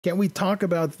Can we talk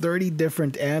about 30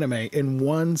 different anime in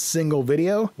one single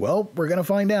video? Well, we're gonna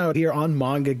find out here on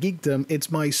Manga Geekdom.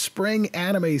 It's my spring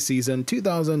anime season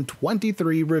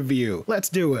 2023 review. Let's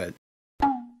do it!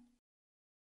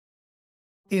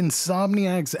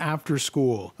 Insomniac's After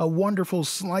School, a wonderful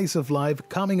slice-of-life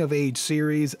coming-of-age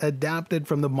series adapted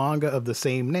from the manga of the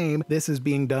same name. This is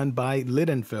being done by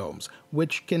Liden Films,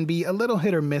 which can be a little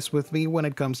hit or miss with me when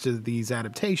it comes to these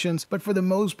adaptations, but for the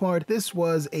most part, this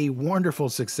was a wonderful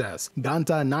success.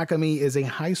 Ganta Nakami is a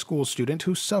high school student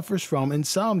who suffers from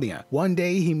insomnia. One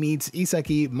day, he meets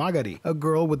Isaki Magari, a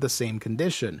girl with the same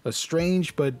condition. A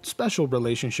strange but special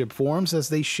relationship forms as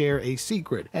they share a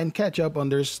secret and catch up on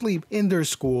their sleep in their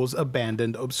school's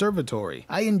abandoned observatory.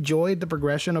 I enjoyed the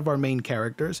progression of our main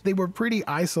characters. They were pretty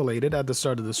isolated at the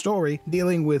start of the story,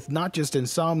 dealing with not just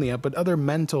insomnia but other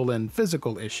mental and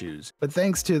physical issues. But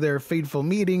thanks to their fateful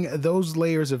meeting, those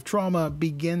layers of trauma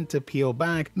begin to peel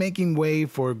back, making way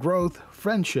for growth,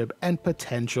 friendship, and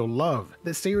potential love.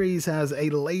 The series has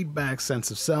a laid-back sense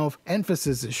of self,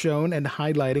 emphasis is shown and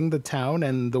highlighting the town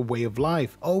and the way of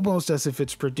life, almost as if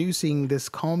it's producing this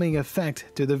calming effect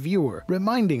to the viewer,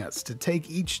 reminding us to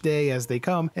take each day as they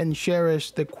come and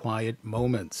cherish the quiet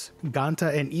moments.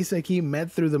 Ganta and Isaki met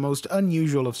through the most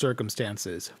unusual of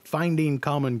circumstances, finding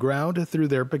common ground through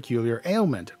their peculiar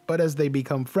ailment, but as they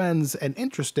become friends and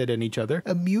interested in each other,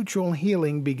 a mutual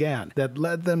healing began that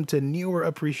led them to newer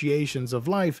appreciations of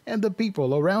life and the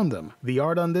people around them. The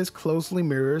art on this closely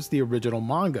mirrors the original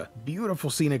manga. Beautiful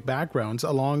scenic backgrounds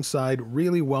alongside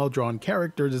really well-drawn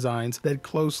character designs that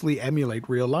closely emulate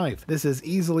real life. This is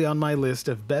easily on my list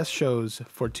of best shows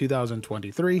for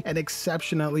 2023, an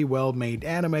exceptionally well-made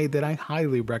anime that I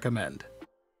highly recommend.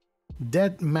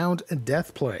 Dead Mount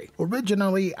Deathplay.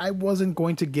 Originally, I wasn't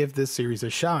going to give this series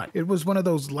a shot. It was one of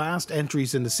those last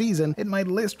entries in the season and my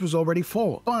list was already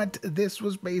full. But this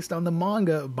was based on the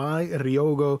manga by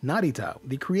Ryogo Narita,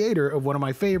 the creator of one of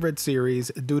my favorite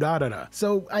series, Durarara.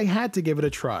 So I had to give it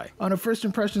a try. On a first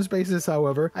impressions basis,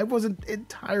 however, I wasn't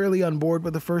entirely on board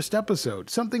with the first episode.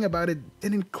 Something about it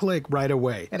didn't click right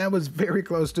away, and I was very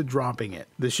close to dropping it.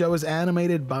 The show is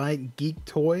animated by Geek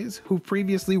Toys, who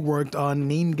previously worked on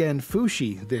Ningen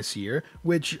Fushi this year,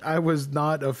 which I was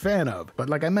not a fan of. But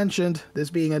like I mentioned, this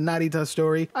being a Narita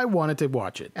story, I wanted to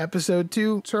watch it. Episode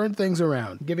 2 turned things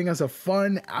around, giving us a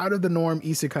fun, out-of-the-norm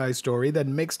isekai story that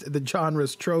mixed the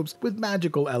genre's tropes with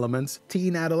magical elements,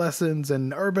 teen adolescence,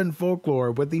 and urban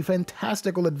folklore with the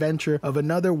fantastical adventure of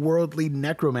another worldly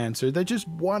necromancer that just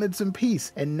wanted some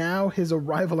peace, and now his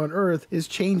arrival on Earth is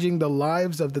changing the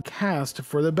lives of the cast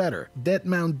for the better. Dead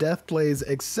Mount Deathplays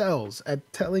excels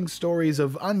at telling stories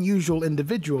of unusual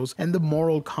individuals and the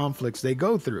moral conflicts they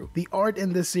go through. The art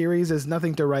in this series is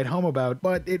nothing to write home about,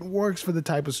 but it works for the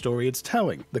type of story it's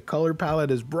telling. The color palette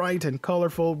is bright and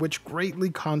colorful, which greatly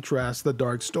contrasts the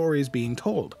dark stories being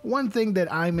told. One thing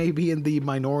that I may be in the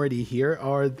minority here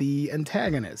are the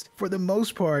antagonists. For the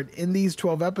most part, in these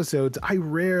 12 episodes, I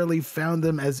rarely found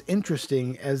them as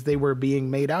interesting as they were being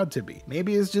made out to be.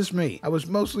 Maybe it's just me. I was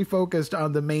mostly focused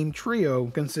on the main trio,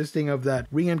 consisting of that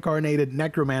reincarnated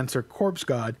necromancer corpse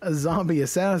god, a zombie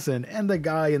assassin, and the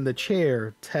guy in the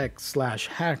chair,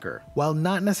 tech/hacker. While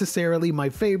not necessarily my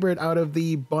favorite out of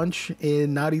the bunch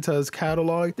in Narita's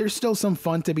catalog, there's still some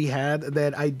fun to be had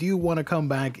that I do want to come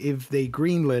back if they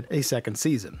greenlit a second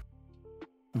season.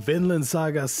 Vinland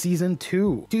Saga Season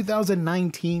 2.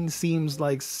 2019 seems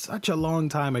like such a long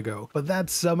time ago, but that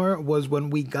summer was when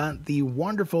we got the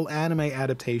wonderful anime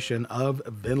adaptation of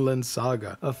Vinland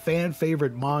Saga, a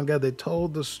fan-favorite manga that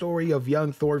told the story of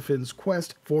young Thorfinn's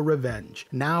quest for revenge.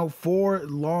 Now, 4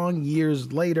 long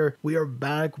years later, we are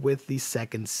back with the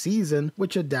second season,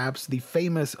 which adapts the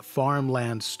famous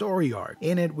farmland story arc.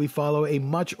 In it, we follow a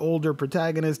much older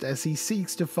protagonist as he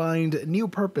seeks to find new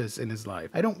purpose in his life.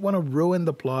 I don't want to ruin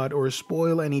the plot or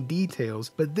spoil any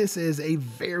details, but this is a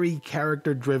very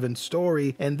character-driven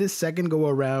story, and this second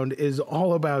go-around is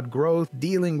all about growth,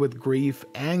 dealing with grief,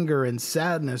 anger, and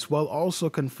sadness while also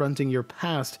confronting your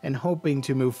past and hoping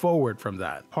to move forward from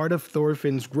that. Part of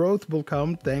Thorfinn's growth will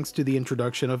come thanks to the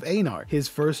introduction of Einar, his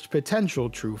first potential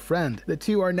true friend. The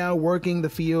two are now working the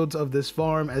fields of this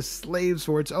farm as slaves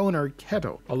for its owner,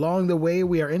 Keto. Along the way,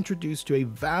 we are introduced to a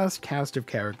vast cast of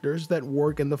characters that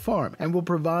work in the farm and will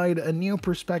provide a new perspective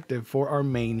perspective for our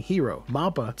main hero.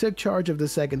 MAPPA took charge of the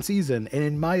second season and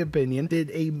in my opinion did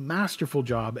a masterful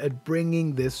job at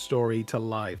bringing this story to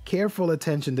life. Careful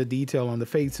attention to detail on the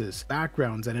faces,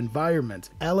 backgrounds, and environments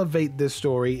elevate this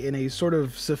story in a sort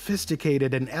of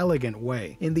sophisticated and elegant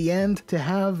way. In the end, to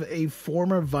have a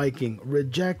former Viking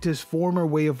reject his former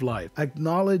way of life,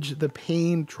 acknowledge the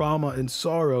pain, trauma, and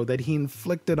sorrow that he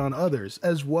inflicted on others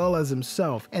as well as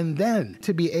himself, and then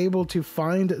to be able to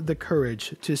find the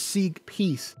courage to seek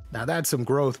peace. Now that's some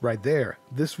growth right there.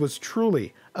 This was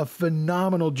truly a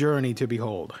phenomenal journey to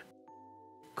behold.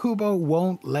 Kubo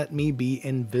Won't Let Me Be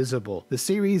Invisible. The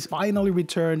series finally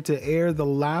returned to air the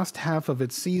last half of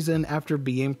its season after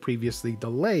being previously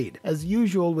delayed. As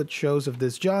usual with shows of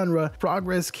this genre,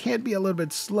 progress can be a little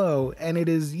bit slow, and it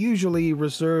is usually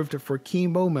reserved for key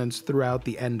moments throughout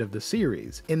the end of the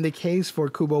series. In the case for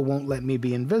Kubo Won't Let Me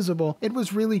Be Invisible, it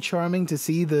was really charming to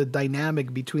see the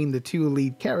dynamic between the two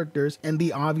lead characters and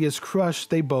the obvious crush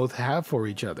they both have for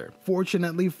each other.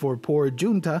 Fortunately for poor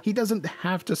Junta, he doesn't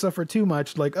have to suffer too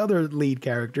much like other lead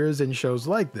characters in shows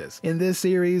like this. In this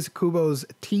series, Kubo's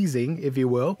teasing, if you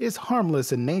will, is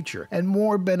harmless in nature and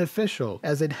more beneficial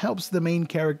as it helps the main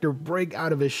character break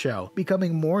out of his shell,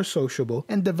 becoming more sociable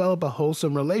and develop a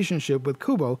wholesome relationship with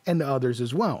Kubo and others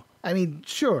as well. I mean,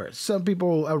 sure, some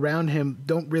people around him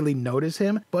don't really notice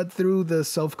him, but through the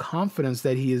self-confidence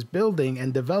that he is building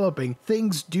and developing,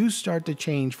 things do start to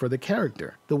change for the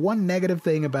character. The one negative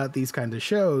thing about these kind of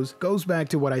shows goes back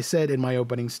to what I said in my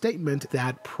opening statement,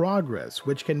 that progress,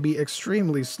 which can be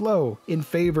extremely slow in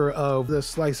favor of the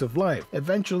slice of life.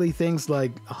 Eventually, things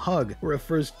like a hug or a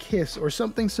first kiss or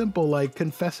something simple like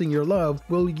confessing your love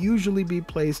will usually be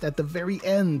placed at the very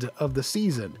end of the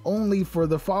season, only for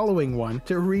the following one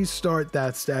to restart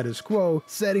that status quo,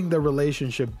 setting the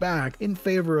relationship back in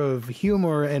favor of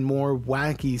humor and more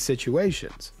wacky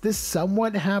situations. This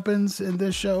somewhat happens in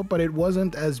this show, but it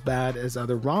wasn't as bad as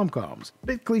other rom-coms.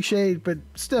 Bit cliched, but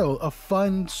still a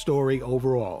fun story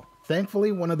overall.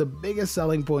 Thankfully, one of the biggest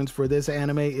selling points for this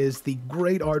anime is the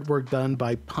great artwork done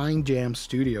by Pine Jam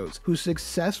Studios, who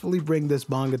successfully bring this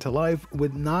manga to life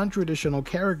with non-traditional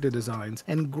character designs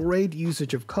and great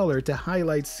usage of color to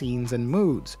highlight scenes and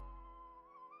moods.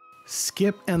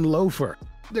 Skip and Loafer.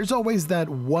 There's always that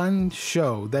one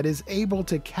show that is able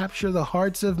to capture the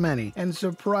hearts of many and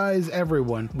surprise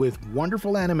everyone with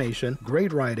wonderful animation,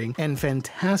 great writing, and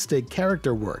fantastic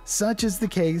character work. Such is the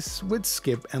case with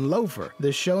Skip and Loafer, the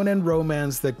shonen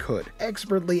romance that could.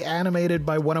 Expertly animated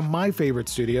by one of my favorite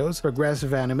studios,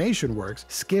 Progressive Animation Works,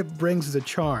 Skip brings the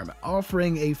charm,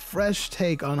 offering a fresh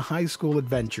take on high school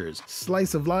adventures,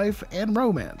 slice of life, and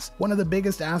romance. One of the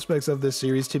biggest aspects of this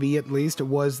series, to me at least,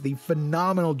 was the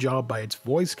phenomenal job by its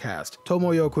voice cast.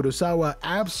 Tomoyo Kurosawa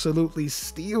absolutely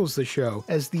steals the show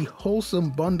as the wholesome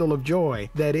bundle of joy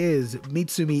that is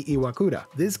Mitsumi Iwakura.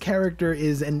 This character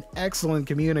is an excellent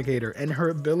communicator, and her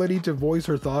ability to voice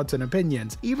her thoughts and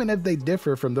opinions, even if they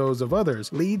differ from those of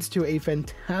others, leads to a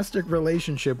fantastic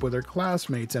relationship with her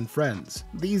classmates and friends.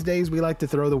 These days we like to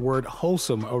throw the word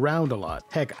wholesome around a lot.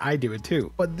 Heck, I do it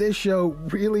too. But this show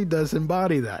really does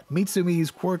embody that.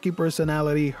 Mitsumi's quirky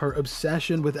personality, her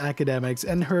obsession with academics,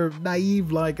 and her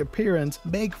naive-like appearance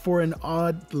make for an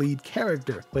odd lead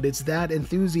character, but it's that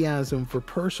enthusiasm for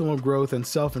personal growth and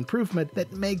self-improvement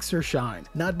that makes her shine.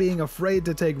 Not being afraid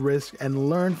to take risks and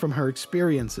learn from her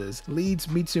experiences leads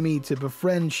Mitsumi to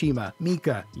befriend Shima,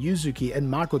 Mika, Yuzuki, and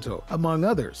Makoto, among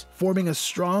others, forming a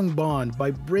strong bond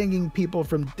by bringing people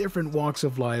from different walks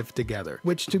of life together,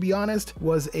 which, to be honest,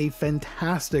 was a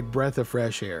fantastic breath of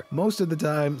fresh air. Most of the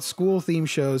time, school-themed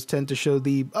shows tend to show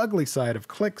the ugly side of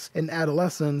cliques and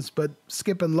adolescence, but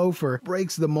Skip and Loafer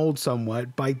breaks the mold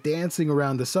somewhat by dancing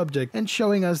around the subject and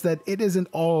showing us that it isn't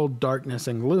all darkness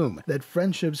and gloom, that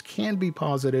friendships can be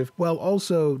positive while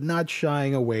also not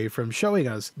shying away from showing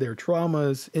us their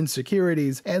traumas,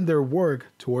 insecurities, and their work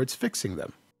towards fixing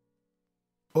them.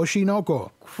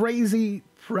 Oshinoko. Crazy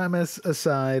premise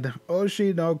aside,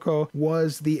 Oshinoko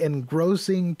was the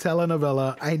engrossing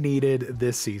telenovela I needed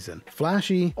this season.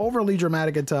 Flashy, overly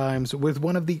dramatic at times, with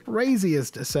one of the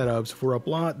craziest setups for a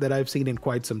plot that I've seen in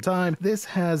quite some time, this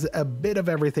has a bit of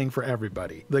everything for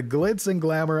everybody. The glitz and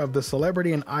glamour of the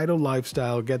celebrity and idol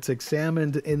lifestyle gets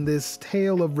examined in this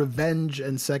tale of revenge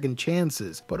and second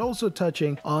chances, but also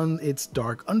touching on its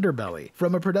dark underbelly.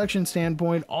 From a production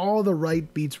standpoint, all the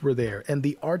right beats were there, and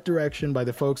the art direction by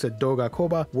the folks at Doga Kobo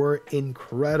Konosuba were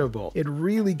incredible. It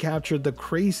really captured the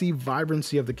crazy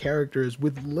vibrancy of the characters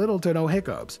with little to no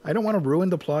hiccups. I don't want to ruin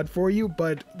the plot for you,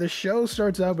 but the show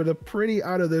starts out with a pretty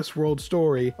out-of-this-world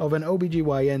story of an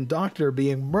OBGYN doctor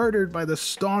being murdered by the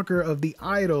stalker of the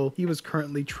idol he was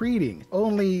currently treating,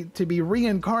 only to be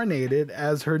reincarnated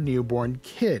as her newborn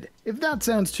kid. If that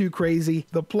sounds too crazy,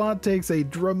 the plot takes a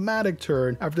dramatic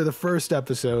turn after the first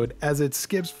episode as it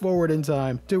skips forward in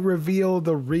time to reveal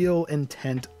the real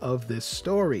intent of this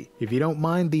story. If you don't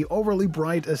mind the overly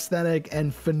bright aesthetic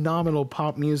and phenomenal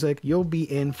pop music, you'll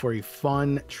be in for a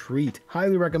fun treat.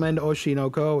 Highly recommend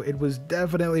Oshinoko. It was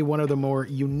definitely one of the more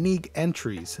unique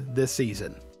entries this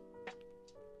season.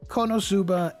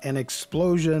 Konosuba, an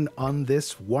explosion on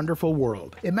this wonderful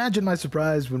world. Imagine my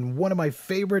surprise when one of my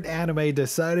favorite anime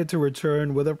decided to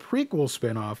return with a prequel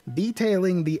spin-off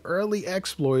detailing the early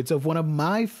exploits of one of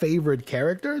my favorite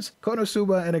characters.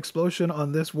 Konosuba, an explosion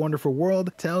on this wonderful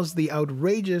world tells the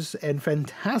outrageous and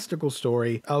fantastical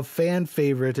story of fan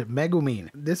favorite Megumin.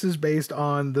 This is based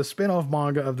on the spin-off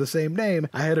manga of the same name.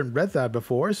 I hadn't read that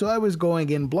before, so I was going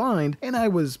in blind and I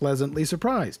was pleasantly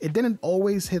surprised. It didn't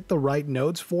always hit the right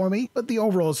notes for me, but the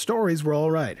overall stories were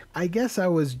alright. I guess I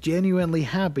was genuinely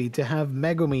happy to have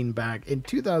Megumin back in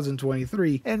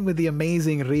 2023 and with the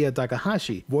amazing Ria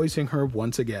Takahashi voicing her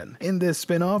once again. In this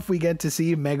spin-off, we get to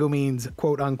see Megumin's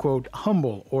quote-unquote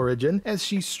humble origin as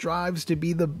she strives to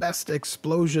be the best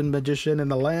explosion magician in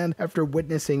the land after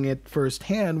witnessing it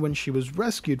firsthand when she was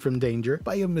rescued from danger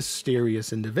by a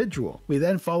mysterious individual. We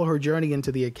then follow her journey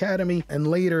into the academy and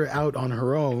later out on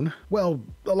her own, well,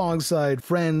 alongside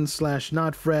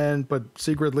friend/not friend, but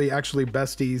secretly actually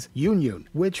besties, Yunyun,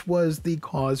 which was the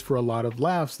cause for a lot of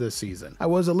laughs this season. I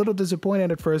was a little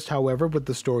disappointed at first, however, with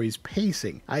the story's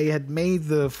pacing. I had made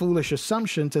the foolish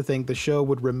assumption to think the show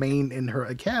would remain in her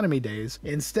academy days.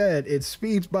 Instead, it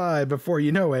speeds by before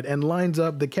you know it and lines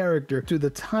up the character to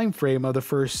the time frame of the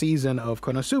first season of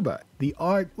Konosuba. The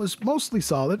art was mostly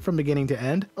solid from beginning to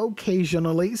end.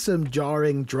 Occasionally, some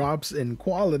jarring drops in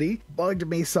quality bugged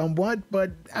me somewhat,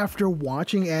 but after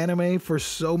watching anime for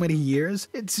so many years,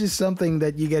 it's just something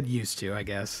that you get used to, I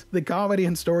guess. The comedy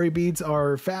and story beats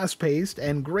are fast-paced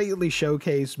and greatly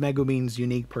showcase Megumin's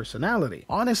unique personality.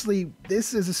 Honestly,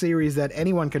 this is a series that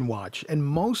anyone can watch and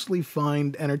mostly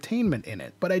find entertainment in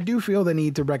it, but I do feel the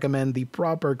need to recommend the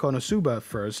proper Konosuba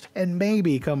first and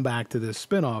maybe come back to this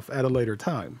spin-off at a later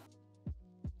time.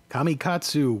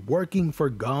 Kamikatsu, working for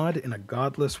God in a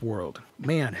godless world.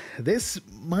 Man, this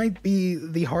might be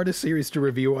the hardest series to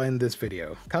review in this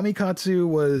video. Kamikatsu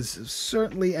was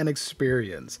certainly an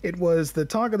experience. It was the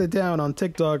talk of the town on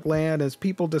TikTok land as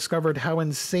people discovered how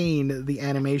insane the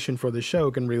animation for the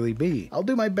show can really be. I'll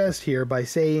do my best here by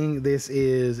saying this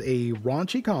is a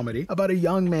raunchy comedy about a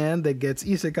young man that gets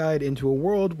isekai'd into a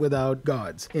world without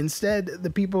gods. Instead, the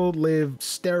people live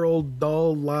sterile,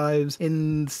 dull lives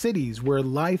in cities where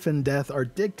life and death are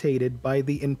dictated by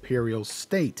the imperial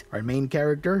state. Our main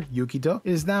character, Yukito,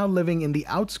 is now living in the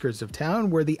outskirts of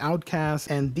town where the outcasts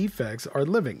and defects are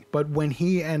living. But when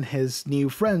he and his new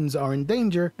friends are in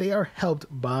danger, they are helped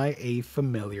by a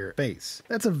familiar face.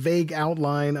 That's a vague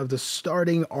outline of the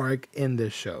starting arc in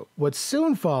this show. What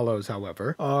soon follows,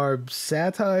 however, are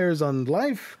satires on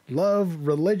life, love,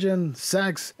 religion,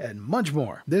 sex, and much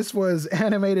more. This was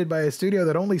animated by a studio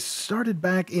that only started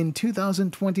back in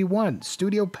 2021,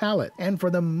 Studio Palette, and for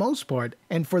the most part,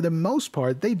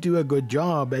 they do a good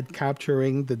job at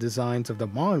capturing the designs of the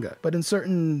manga. But in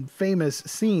certain famous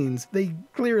scenes, they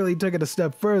clearly took it a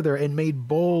step further and made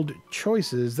bold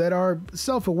choices that are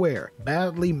self-aware.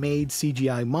 Badly made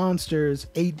CGI monsters,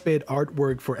 8-bit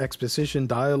artwork for exposition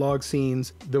dialogue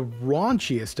scenes, the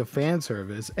raunchiest of fan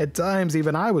service, at times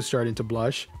even I was starting to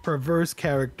blush, perverse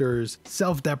characters,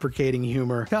 self-deprecating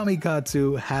humor.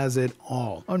 Kamikatsu has it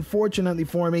all. Unfortunately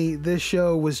for me, this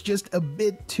show was just a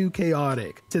bit too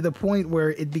chaotic, to the point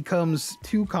where it becomes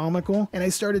too comical, and I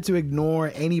started to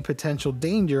ignore any potential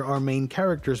danger our main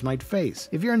characters might face.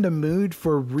 If you're in the mood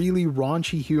for really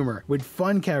raunchy humor with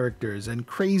fun characters and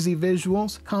crazy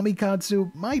visuals,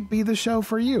 Kamikatsu might be the show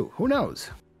for you. Who knows?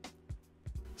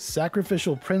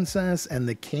 Sacrificial Princess and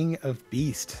the King of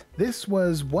Beast. This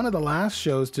was one of the last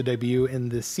shows to debut in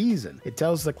this season. It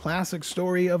tells the classic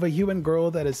story of a human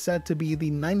girl that is said to be the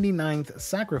 99th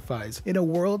sacrifice in a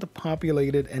world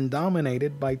populated and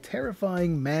dominated by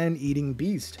terrifying man-eating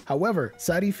beasts. However,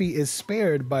 Sarifi is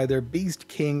spared by their beast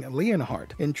king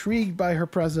Leonhardt. Intrigued by her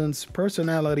presence,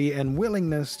 personality, and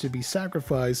willingness to be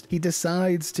sacrificed, he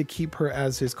decides to keep her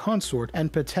as his consort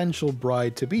and potential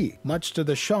bride-to-be, much to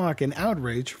the shock and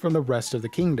outrage from the rest of the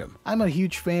kingdom. I'm a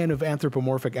huge fan of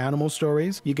anthropomorphic animal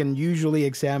stories, you can usually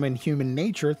examine human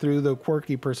nature through the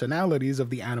quirky personalities of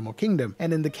the animal kingdom,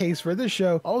 and in the case for this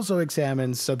show, also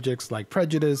examines subjects like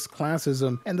prejudice,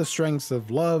 classism, and the strengths of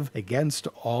love against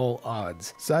all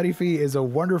odds. Sarifi is a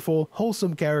wonderful,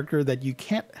 wholesome character that you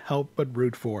can't help but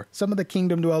root for. Some of the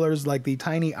kingdom dwellers like the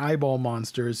tiny eyeball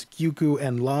monsters, Kyuku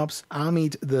and Lops,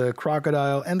 Amit the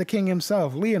crocodile, and the king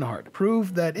himself, Leonhard,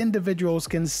 prove that individuals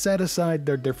can set aside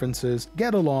their differences,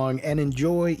 get along, and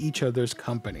enjoy each other's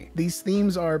company. These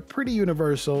themes are pretty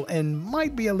universal and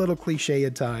might be a little cliche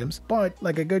at times, but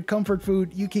like a good comfort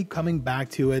food, you keep coming back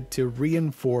to it to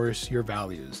reinforce your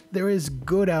values. There is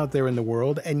good out there in the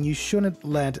world, and you shouldn't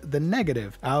let the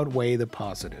negative outweigh the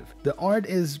positive. The art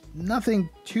is nothing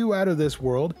too out of this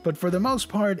world, but for the most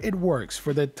part, it works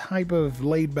for the type of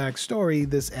laid-back story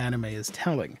this anime is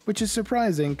telling, which is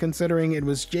surprising considering it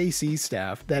was JC's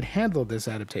staff that handled this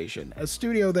adaptation, a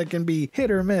studio that can be hit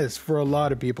or miss for a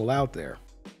lot of people out there.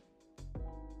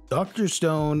 Dr.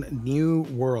 Stone New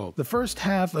World. The first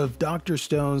half of Dr.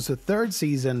 Stone's third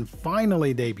season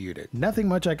finally debuted. Nothing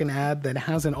much I can add that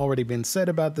hasn't already been said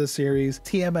about this series.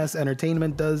 TMS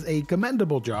Entertainment does a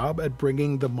commendable job at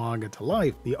bringing the manga to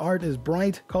life. The art is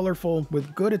bright, colorful,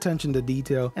 with good attention to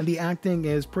detail, and the acting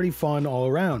is pretty fun all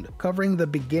around. Covering the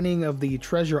beginning of the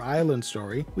Treasure Island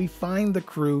story, we find the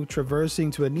crew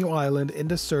traversing to a new island in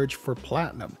the search for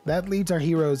platinum. That leads our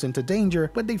heroes into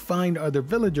danger, but they find other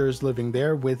villagers living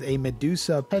there with a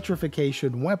Medusa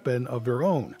petrification weapon of their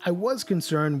own. I was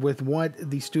concerned with what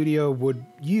the studio would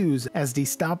use as the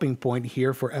stopping point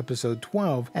here for episode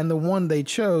 12, and the one they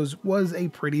chose was a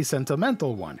pretty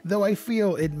sentimental one, though I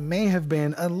feel it may have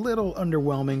been a little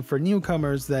underwhelming for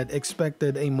newcomers that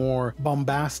expected a more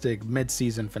bombastic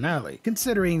mid-season finale,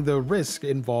 considering the risk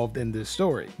involved in this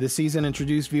story. This season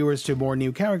introduced viewers to more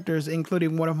new characters,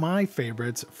 including one of my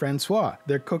favorites, Francois.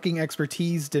 Their cooking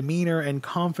expertise, demeanor, and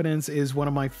confidence is one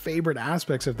of my favorite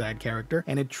aspects of that character,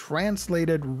 and it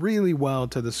translated really well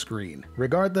to the screen.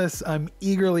 Regardless, I'm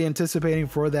eagerly anticipating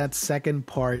for that second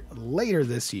part later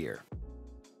this year.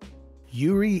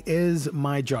 Yuri is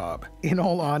My Job. In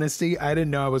all honesty, I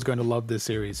didn't know I was going to love this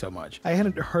series so much. I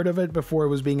hadn't heard of it before it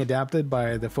was being adapted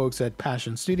by the folks at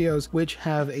Passion Studios, which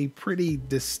have a pretty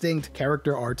distinct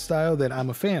character art style that I'm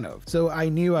a fan of, so I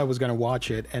knew I was going to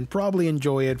watch it and probably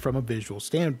enjoy it from a visual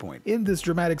standpoint. In this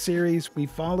dramatic series, we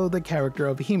follow the character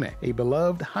of Hime, a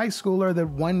beloved high schooler that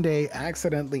one day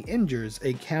accidentally injures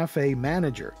a cafe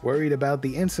manager. Worried about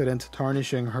the incident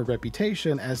tarnishing her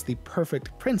reputation as the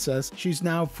perfect princess, she's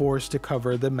now forced to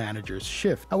cover the manager's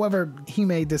shift. However,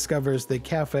 Hime discovers the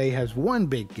cafe has one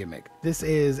big gimmick. This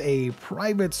is a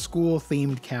private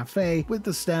school-themed cafe with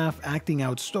the staff acting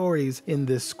out stories in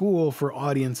this school for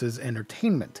audience's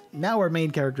entertainment. Now our main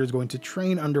character is going to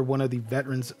train under one of the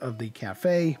veterans of the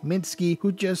cafe, Mitsuki,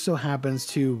 who just so happens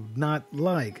to not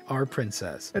like our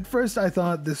princess. At first I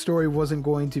thought this story wasn't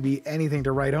going to be anything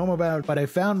to write home about, but I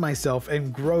found myself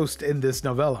engrossed in this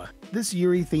novella. This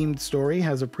Yuri-themed story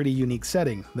has a pretty unique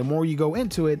setting. The more you go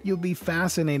into it, you'll be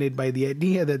fascinated by the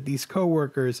idea that these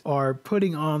co-workers are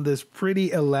putting on this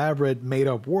pretty elaborate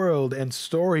made-up world and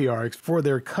story arcs for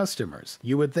their customers.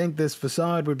 You would think this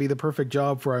facade would be the perfect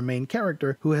job for our main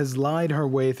character, who has lied her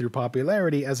way through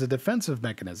popularity as a defensive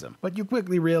mechanism, but you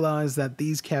quickly realize that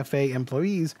these cafe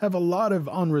employees have a lot of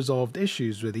unresolved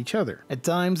issues with each other. At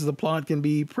times, the plot can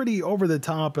be pretty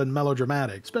over-the-top and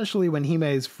melodramatic, especially when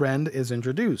Hime's friend is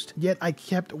introduced. Yet I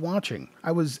kept watching.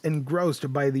 I was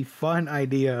engrossed by the fun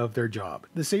idea of their job.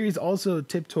 The series also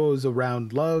tiptoes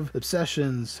around love,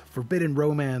 obsessions, forbidden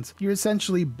romance. You're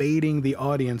essentially baiting the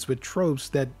audience with tropes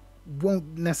that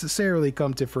won't necessarily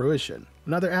come to fruition.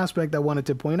 Another aspect I wanted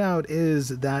to point out is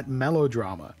that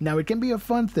melodrama. Now, it can be a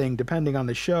fun thing depending on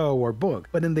the show or book,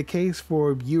 but in the case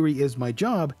for Yuri is My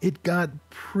Job, it got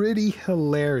pretty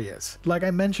hilarious. Like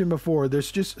I mentioned before,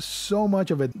 there's just so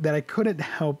much of it that I couldn't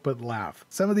help but laugh.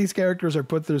 Some of these characters are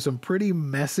put through some pretty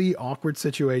messy, awkward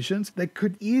situations that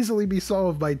could easily be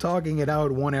solved by talking it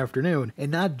out one afternoon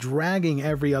and not dragging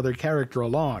every other character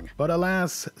along. But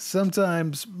alas,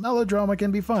 sometimes melodrama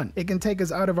can be fun. It can take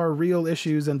us out of our real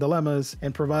issues and dilemmas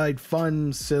and provide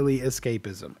fun, silly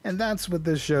escapism. And that's what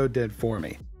this show did for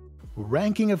me.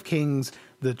 Ranking of Kings: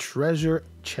 The Treasure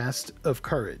Chest of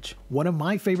Courage. One of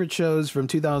my favorite shows from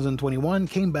 2021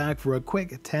 came back for a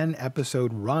quick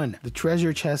 10-episode run. The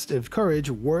Treasure Chest of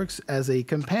Courage works as a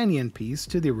companion piece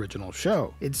to the original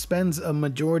show. It spends a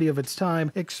majority of its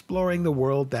time exploring the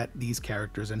world that these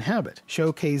characters inhabit,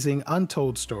 showcasing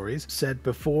untold stories set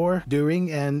before,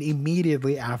 during, and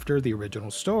immediately after the original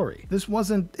story. This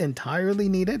wasn't entirely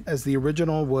needed, as the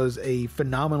original was a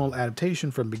phenomenal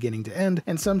adaptation from beginning to end,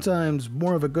 and sometimes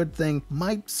more of a good thing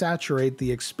might saturate the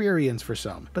the experience for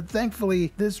some, but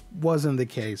thankfully this wasn't the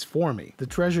case for me. The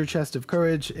Treasure Chest of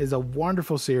Courage is a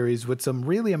wonderful series with some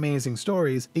really amazing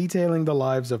stories detailing the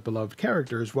lives of beloved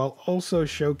characters while also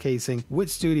showcasing Wit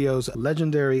Studios'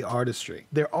 legendary artistry.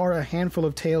 There are a handful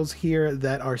of tales here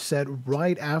that are set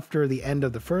right after the end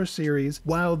of the first series,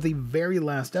 while the very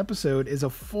last episode is a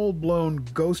full-blown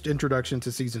ghost introduction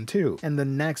to season 2 and the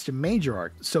next major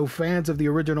arc, so fans of the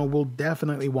original will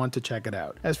definitely want to check it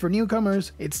out. As for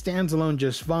newcomers, it stands alone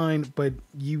just fine, but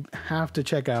you have to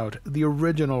check out the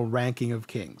original Ranking of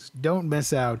Kings. Don't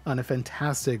miss out on a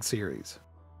fantastic series.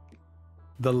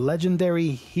 The legendary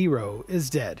hero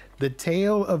is dead. The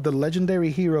tale of the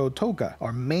legendary hero Toka,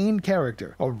 our main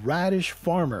character, a radish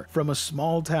farmer from a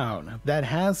small town that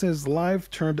has his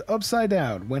life turned upside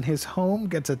down when his home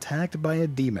gets attacked by a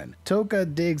demon. Toka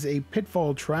digs a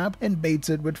pitfall trap and baits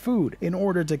it with food in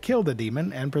order to kill the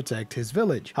demon and protect his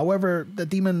village. However, the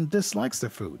demon dislikes the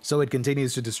food, so it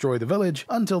continues to destroy the village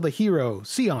until the hero,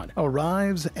 Sion,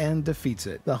 arrives and defeats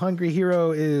it. The hungry hero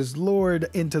is lured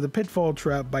into the pitfall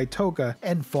trap by Toka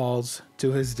and falls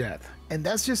to his death. And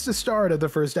that's just the start of the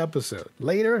first episode.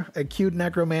 Later, a cute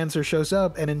necromancer shows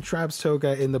up and entraps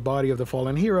Toka in the body of the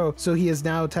fallen hero, so he is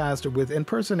now tasked with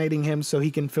impersonating him so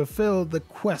he can fulfill the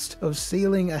quest of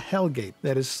sealing a hellgate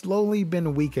that has slowly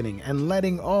been weakening and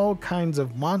letting all kinds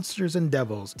of monsters and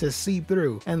devils to seep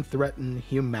through and threaten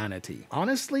humanity.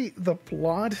 Honestly, the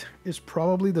plot is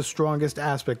probably the strongest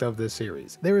aspect of this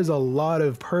series. There is a lot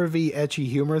of pervy, ecchi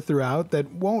humor throughout that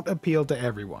won't appeal to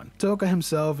everyone. Toka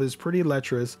himself is pretty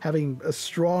lecherous, having a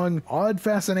strong, odd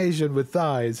fascination with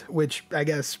thighs, which I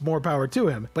guess more power to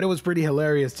him, but it was pretty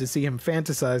hilarious to see him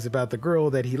fantasize about the girl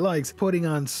that he likes putting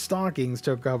on stockings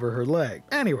to cover her leg.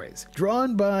 Anyways,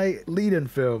 drawn by Leiden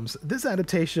Films, this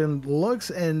adaptation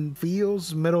looks and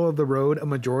feels middle of the road a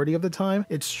majority of the time.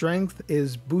 Its strength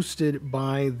is boosted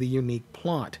by the unique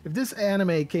plot. If this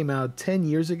anime came out 10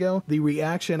 years ago, the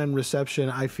reaction and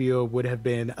reception I feel would have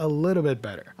been a little bit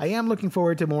better. I am looking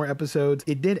forward to more episodes.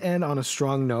 It did end on a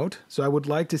strong note, so I would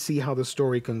like to see how the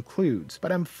story concludes,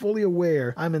 but I'm fully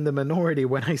aware I'm in the minority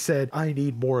when I said I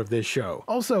need more of this show.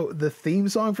 Also, the theme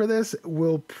song for this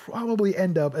will probably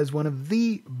end up as one of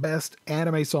the best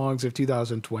anime songs of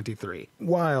 2023.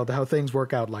 Wild how things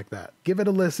work out like that. Give it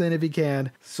a listen if you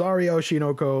can. Sorry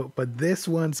Oshinoko, but this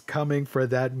one's coming for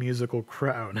that musical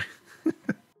crown.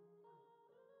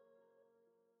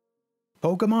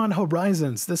 Pokemon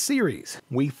Horizons, the series.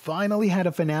 We finally had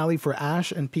a finale for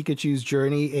Ash and Pikachu's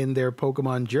journey in their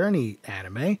Pokemon Journey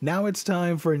anime. Now it's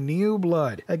time for new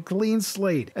blood, a clean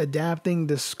slate adapting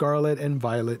the Scarlet and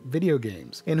Violet video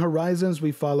games. In Horizons,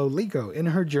 we follow Liko in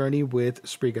her journey with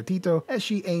Sprigatito as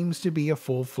she aims to be a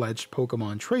full-fledged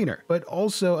Pokemon trainer, but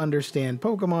also understand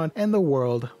Pokemon and the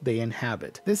world they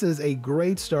inhabit. This is a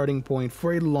great starting point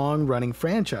for a long-running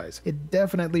franchise. It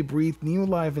definitely breathed new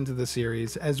life into the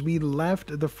series as we left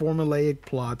the formulaic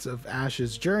plots of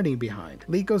Ash's journey behind.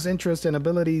 Liko's interests and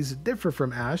abilities differ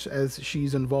from Ash as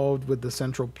she's involved with the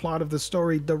central plot of the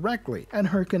story directly and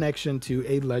her connection to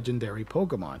a legendary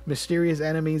Pokemon. Mysterious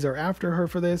enemies are after her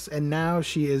for this, and now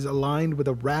she is aligned with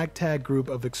a ragtag group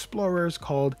of explorers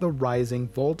called the Rising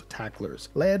Volt Tacklers,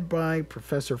 led by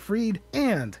Professor Freed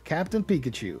and Captain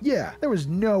Pikachu. Yeah, there was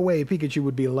no way Pikachu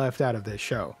would be left out of this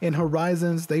show. In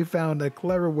Horizons, they found a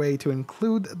clever way to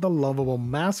include the lovable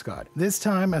mascot, this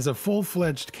time as a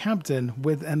full-fledged captain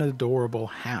with an adorable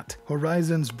hat.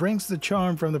 Horizons brings the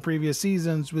charm from the previous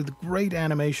seasons with great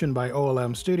animation by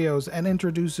OLM Studios and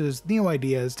introduces new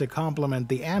ideas to complement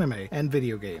the anime and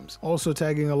video games. Also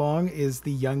tagging along is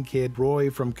the young kid Roy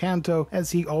from Kanto,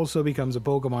 as he also becomes a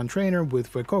Pokemon trainer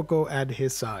with Fuecoco at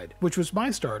his side, which was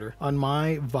my starter on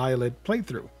my Violet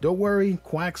playthrough. Don't worry,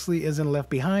 Quaxley isn't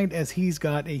left behind as he's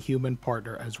got a human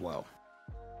partner as well.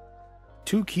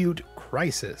 Too Cute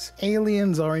Crisis.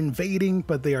 Aliens are invading,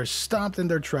 but they are stopped in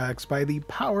their tracks by the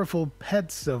powerful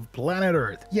pets of planet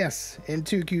Earth. Yes, in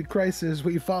Too Cute Crisis,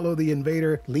 we follow the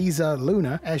invader Lisa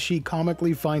Luna as she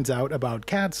comically finds out about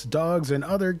cats, dogs, and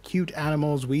other cute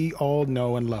animals we all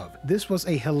know and love. This was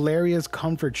a hilarious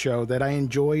comfort show that I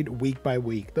enjoyed week by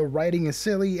week. The writing is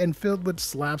silly and filled with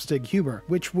slapstick humor,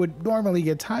 which would normally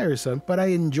get tiresome, but I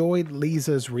enjoyed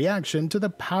Lisa's reaction to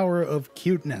the power of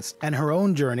cuteness and her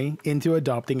own journey into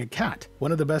adopting a cat.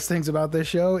 One of the best things about this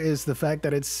show is the fact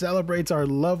that it celebrates our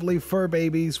lovely fur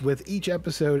babies, with each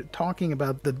episode talking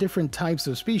about the different types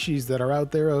of species that are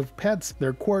out there of pets,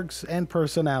 their quirks, and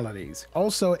personalities.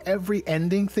 Also, every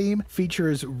ending theme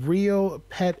features real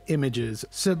pet images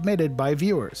submitted by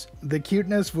viewers. The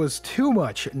cuteness was too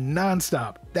much,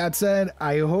 non-stop. That said,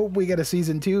 I hope we get a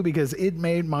season 2 because it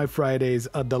made my Fridays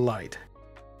a delight.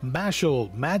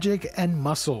 Mashle, Magic and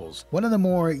Muscles. One of the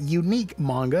more unique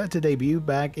manga to debut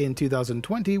back in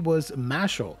 2020 was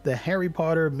Mashle, the Harry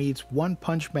Potter meets One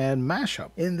Punch Man mashup.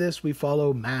 In this, we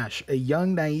follow Mash, a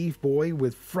young naive boy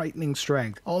with frightening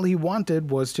strength. All he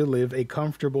wanted was to live a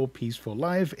comfortable, peaceful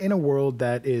life in a world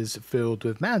that is filled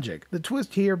with magic. The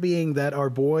twist here being that our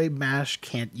boy Mash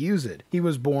can't use it. He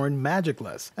was born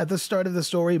magicless. At the start of the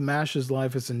story, Mash's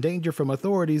life is in danger from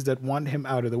authorities that want him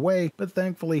out of the way, but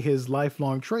thankfully his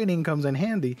lifelong training comes in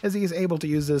handy as he is able to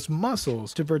use his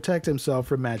muscles to protect himself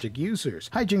from magic users.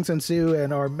 Hijinks ensue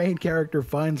and our main character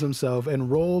finds himself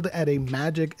enrolled at a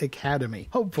magic academy.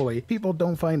 Hopefully, people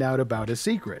don't find out about his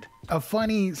secret. A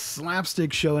funny,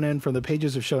 slapstick shonen from the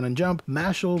pages of Shonen Jump,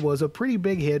 Mashle was a pretty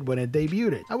big hit when it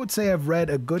debuted. I would say I've read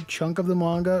a good chunk of the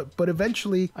manga, but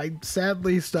eventually I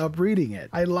sadly stopped reading it.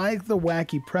 I like the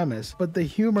wacky premise, but the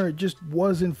humor just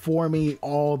wasn't for me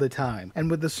all the time. And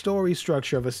with the story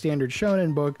structure of a standard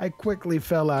shonen book, I quickly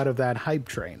fell out of that hype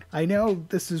train. I know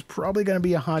this is probably going to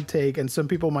be a hot take and some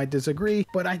people might disagree,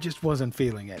 but I just wasn't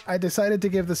feeling it. I decided to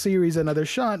give the series another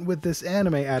shot with this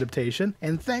anime adaptation,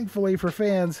 and thankfully for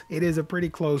fans, it is a pretty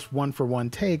close one-for-one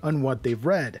take on what they've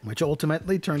read, which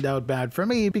ultimately turned out bad for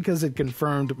me because it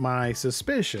confirmed my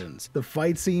suspicions. The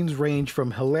fight scenes range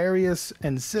from hilarious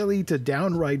and silly to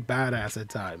downright badass at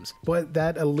times, but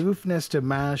that aloofness to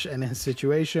Mash and his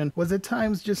situation was at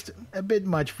times just a bit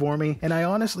much for me, and I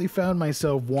honestly found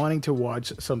myself wanting to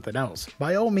watch something else.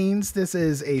 By all means, this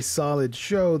is a solid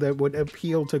show that would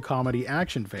appeal to comedy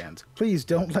action fans. Please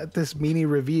don't let this mini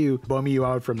review bum you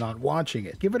out from not watching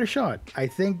it. Give it a shot. I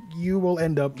think you will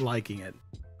end up liking it.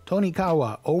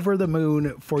 Tonikawa, Over the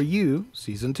Moon for You,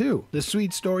 Season 2. The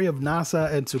sweet story of Nasa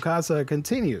and Tsukasa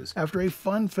continues. After a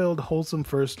fun-filled, wholesome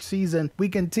first season, we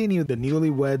continue the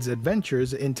newlyweds'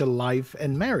 adventures into life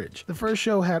and marriage. The first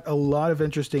show had a lot of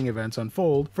interesting events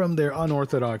unfold, from their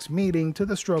unorthodox meeting to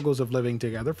the struggles of living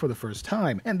together for the first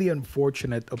time, and the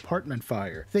unfortunate apartment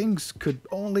fire. Things could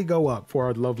only go up for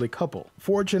our lovely couple.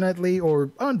 Fortunately,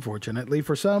 or unfortunately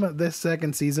for some, this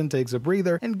second season takes a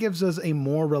breather and gives us a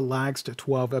more relaxed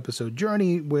 12-episode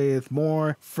journey with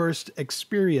more first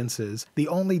experiences. The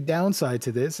only downside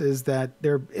to this is that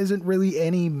there isn't really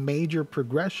any major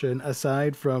progression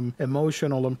aside from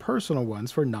emotional and personal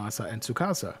ones for Nasa and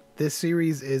Tsukasa. This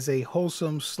series is a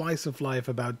wholesome slice of life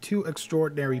about two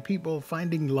extraordinary people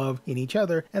finding love in each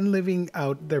other and living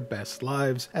out their best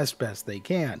lives as best they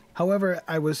can. However,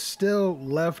 I was still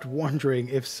left wondering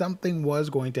if something was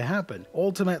going to happen.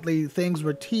 Ultimately, things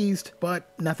were teased,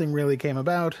 but nothing really came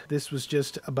about. This was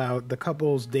just about the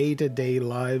couple's day-to-day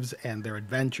lives and their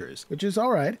adventures, which is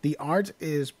alright. The art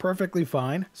is perfectly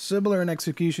fine, similar in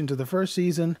execution to the first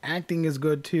season. Acting is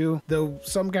good too, though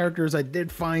some characters I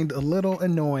did find a little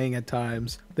annoying at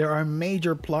times. There are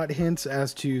major plot hints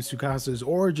as to Tsukasa's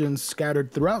origins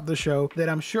scattered throughout the show that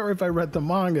I'm sure if I read the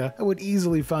manga, I would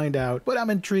easily find out, but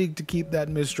I'm intrigued to keep that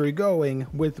mystery going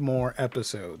with more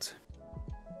episodes.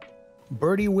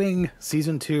 Birdie Wing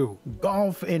Season 2.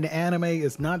 Golf in anime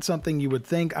is not something you would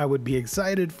think I would be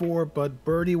excited for, but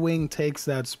Birdie Wing takes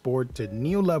that sport to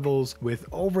new levels with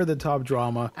over-the-top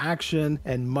drama, action,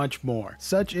 and much more.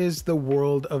 Such is the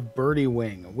world of Birdie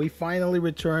Wing. We finally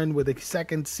return with a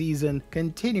second season,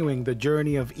 continuing the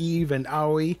journey of Eve and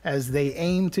Aoi as they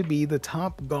aim to be the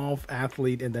top golf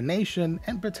athlete in the nation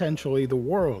and potentially the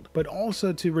world, but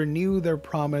also to renew their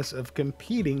promise of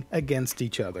competing against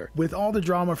each other. With all the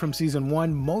drama from Season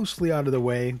 1 mostly out of the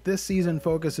way, this season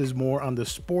focuses more on the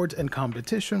sport and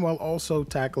competition while also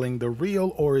tackling the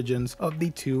real origins of the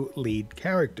two lead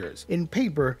characters. In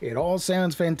paper, it all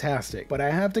sounds fantastic, but I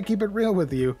have to keep it real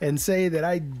with you and say that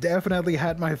I definitely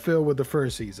had my fill with the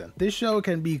first season. This show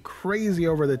can be crazy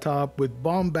over the top with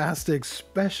bombastic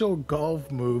special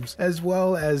golf moves as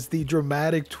well as the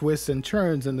dramatic twists and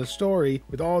turns in the story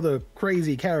with all the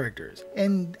crazy characters.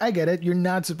 And I get it, you're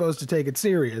not supposed to take it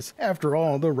serious. After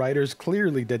all, the writers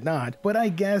clearly did not, but I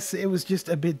guess it was just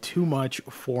a bit too much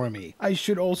for me. I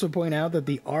should also point out that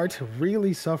the art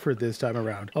really suffered this time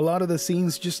around. A lot of the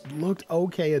scenes just looked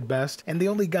okay at best, and they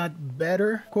only got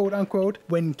better, quote unquote,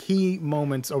 when key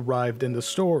moments arrived in the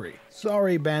story.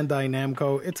 Sorry Bandai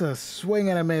Namco, it's a swing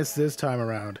and a miss this time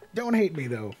around. Don't hate me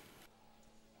though.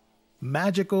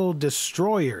 Magical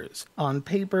Destroyers. On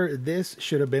paper, this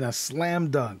should have been a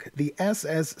slam dunk. The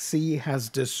SSC has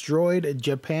destroyed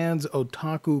Japan's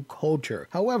otaku culture.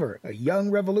 However, a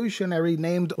young revolutionary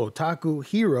named Otaku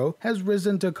Hero has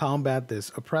risen to combat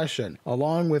this oppression.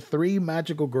 Along with 3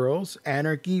 magical girls,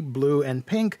 Anarchy, Blue, and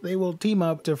Pink, they will team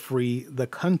up to free the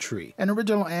country. An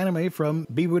original anime from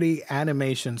Biburi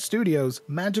Animation Studios,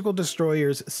 Magical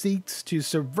Destroyers seeks to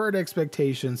subvert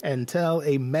expectations and tell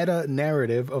a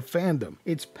meta-narrative of fandom,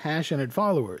 its passionate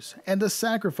followers, and the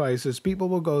sacrifices people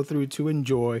will go through to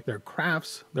enjoy their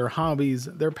crafts, their hobbies,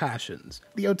 their passions.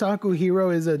 The Otaku Hero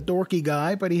is a dorky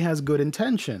guy, but he has good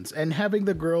intentions, and having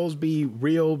the girls be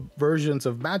real versions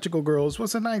of magical girls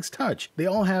was a nice touch. They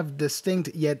all have distinct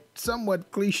yet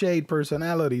somewhat cliched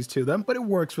personalities to them, but it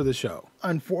works for the show.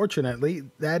 Unfortunately,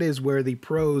 that is where the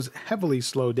prose heavily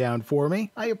slowed down for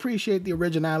me. I appreciate the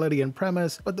originality and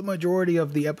premise, but the majority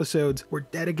of the episodes were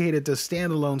dedicated to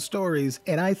standalone stories,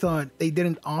 and I thought they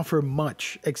didn't offer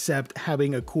much except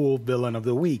having a cool villain of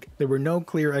the week. There were no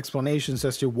clear explanations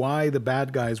as to why the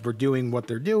bad guys were doing what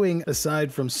they're doing,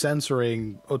 aside from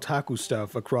censoring otaku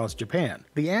stuff across Japan.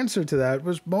 The answer to that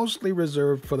was mostly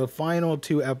reserved for the final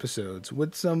 2 episodes,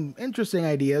 with some interesting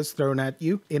ideas thrown at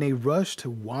you in a rushed,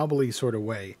 wobbly sort of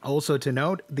way. Also to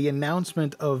note, the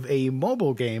announcement of a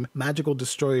mobile game, Magical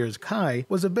Destroyers Kai,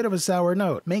 was a bit of a sour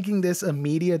note. Making this a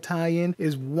media tie-in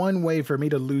is one way for me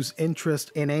to lose interest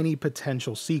in any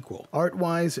potential sequel.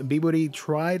 Art-wise, Biburi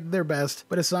tried their best,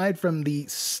 but aside from the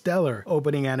stellar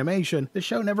opening animation, the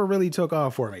show never really took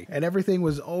off for me, and everything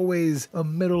was always a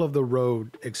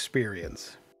middle-of-the-road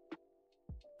experience.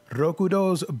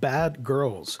 Rokudo's Bad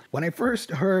Girls. When I first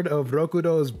heard of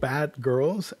Rokudo's Bad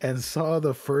Girls and saw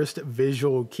the first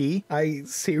visual key, I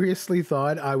seriously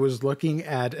thought I was looking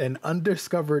at an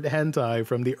undiscovered hentai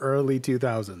from the early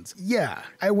 2000s. Yeah,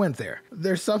 I went there.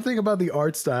 There's something about the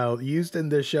art style used in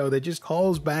this show that just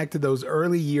calls back to those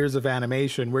early years of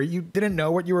animation where you didn't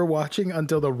know what you were watching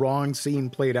until the wrong scene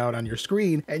played out on your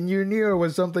screen and you knew it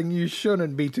was something you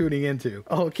shouldn't be tuning into.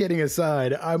 All kidding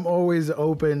aside, I'm always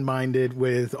open-minded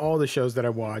with all the shows that I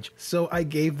watch, so I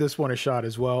gave this one a shot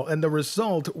as well, and the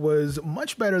result was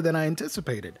much better than I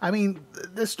anticipated. I mean,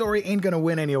 this story ain't gonna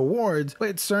win any awards, but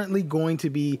it's certainly going to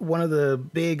be one of the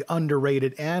big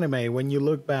underrated anime when you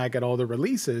look back at all the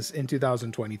releases in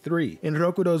 2023. In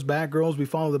Rokudo's Bad Girls, we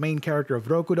follow the main character of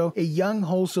Rokudo, a young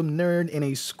wholesome nerd in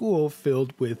a school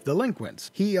filled with delinquents.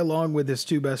 He, along with his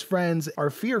 2 best friends, are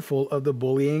fearful of the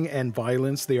bullying and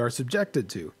violence they are subjected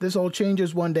to. This all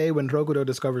changes one day when Rokudo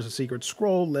discovers a secret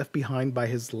scroll left behind by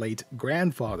his late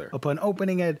grandfather. Upon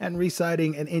opening it and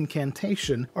reciting an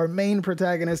incantation, our main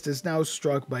protagonist is now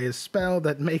struck by a spell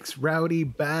that makes rowdy,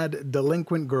 bad,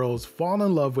 delinquent girls fall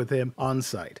in love with him on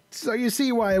sight. So you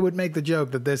see why I would make the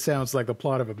joke that this sounds like the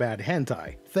plot of a bad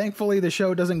hentai. Thankfully, the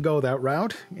show doesn't go that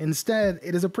route. Instead,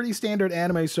 it is a pretty standard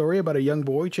anime story about a young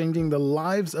boy changing the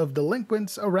lives of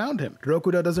delinquents around him.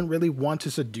 Rokudo doesn't really want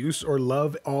to seduce or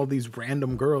love all these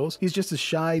random girls. He's just a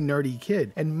shy, nerdy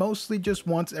kid, and mostly just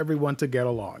wants everyone to get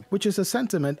along, which is a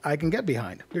sentiment I can get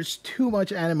behind. There's too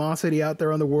much animosity out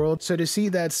there in the world, so to see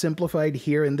that simplified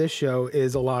here in this show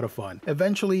is a lot of fun.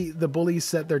 Eventually, the bullies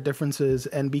set their differences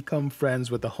and become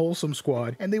friends with the wholesome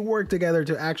squad, and they work together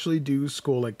to actually do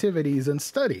school activities and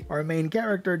study. Our main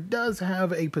character does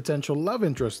have a potential love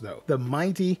interest though, the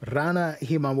mighty Rana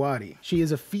Himawari. She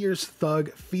is a fierce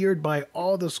thug feared by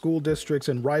all the school districts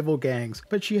and rival gangs,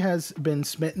 but she has been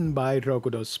smitten by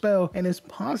Rokudo's spell and is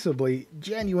possibly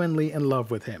genuinely in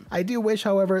love with him. I do wish,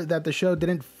 however, that the show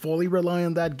didn't fully rely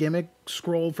on that gimmick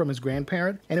scroll from his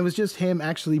grandparent, and it was just him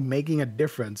actually making a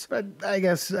difference, but I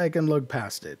guess I can look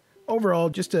past it. Overall,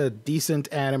 just a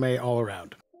decent anime all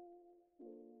around.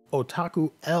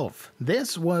 Otaku Elf.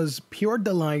 This was pure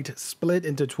delight split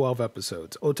into 12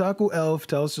 episodes. Otaku Elf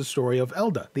tells the story of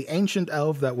Elda, the ancient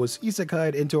elf that was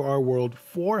isekai'd into our world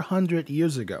 400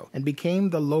 years ago and became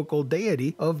the local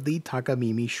deity of the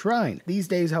Takamimi Shrine. These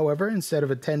days, however, instead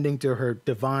of attending to her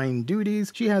divine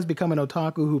duties, she has become an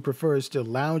otaku who prefers to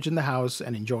lounge in the house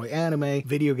and enjoy anime,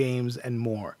 video games, and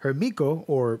more. Her Miko,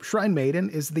 or Shrine Maiden,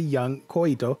 is the young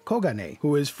Koito Kogane,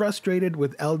 who is frustrated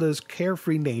with Elda's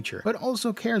carefree nature, but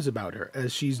also cares about her,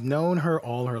 as she's known her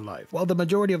all her life. While the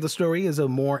majority of the story is a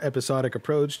more episodic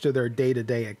approach to their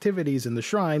day-to-day activities in the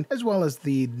shrine, as well as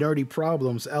the nerdy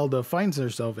problems Elda finds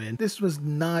herself in, this was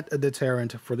not a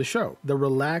deterrent for the show. The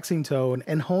relaxing tone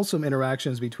and wholesome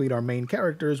interactions between our main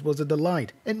characters was a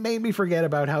delight. It made me forget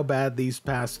about how bad these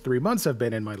past 3 months have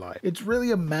been in my life. It's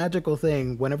really a magical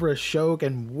thing whenever a show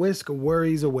can whisk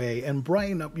worries away and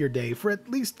brighten up your day for at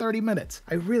least 30 minutes.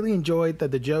 I really enjoyed that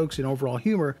the jokes and overall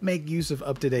humor make use of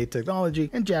up-to-date up-to-date technology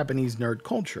and Japanese nerd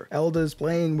culture. Elda's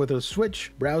playing with a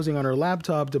Switch, browsing on her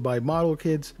laptop to buy model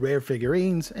kits, rare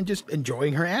figurines, and just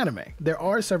enjoying her anime. There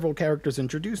are several characters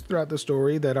introduced throughout the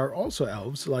story that are also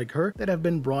elves like her that have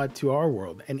been brought to our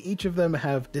world, and each of them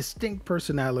have distinct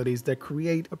personalities that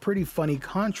create a pretty funny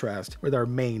contrast with our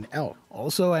main elf.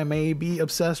 Also, I may be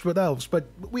obsessed with elves, but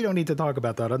we don't need to talk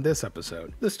about that on this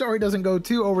episode. The story doesn't go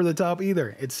too over the top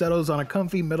either. It settles on a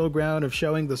comfy middle ground of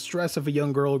showing the stress of a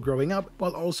young girl growing up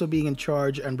while also being in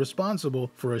charge and responsible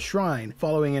for a shrine,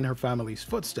 following in her family's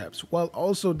footsteps, while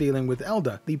also dealing with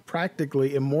Elda, the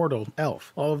practically immortal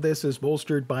elf. All of this is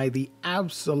bolstered by the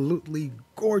absolutely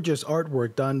gorgeous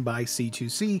artwork done by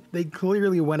C2C. They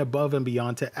clearly went above and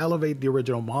beyond to elevate the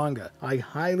original manga. I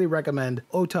highly recommend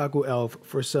Otaku Elf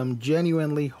for some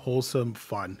genuinely wholesome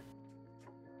fun.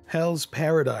 Hell's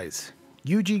Paradise.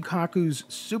 Yuji Kaku's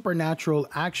supernatural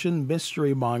action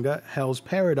mystery manga, Hell's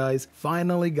Paradise,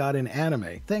 finally got an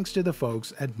anime, thanks to the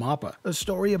folks at MAPPA. A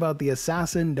story about the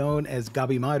assassin known as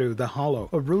Gabimaru the Hollow,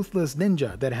 a ruthless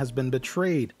ninja that has been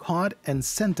betrayed, caught, and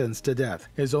sentenced to death.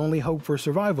 His only hope for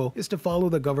survival is to follow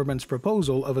the government's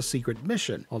proposal of a secret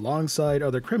mission, alongside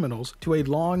other criminals, to a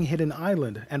long-hidden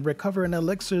island and recover an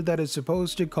elixir that is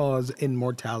supposed to cause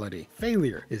immortality.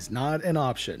 Failure is not an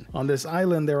option. On this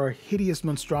island, there are hideous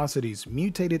monstrosities,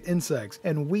 mutated insects,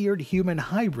 and weird human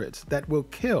hybrids that will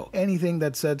kill anything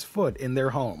that sets foot in their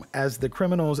home. As the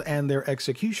criminals and their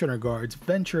executioner guards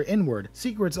venture inward,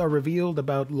 secrets are revealed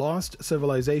about lost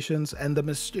civilizations and the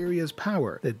mysterious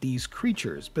power that these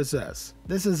creatures possess.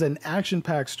 This is an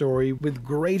action-packed story with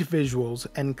great visuals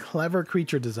and clever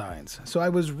creature designs, so I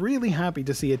was really happy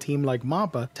to see a team like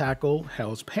MAPPA tackle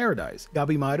Hell's Paradise.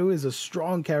 Gabimaru is a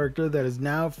strong character that is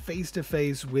now face to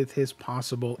face with his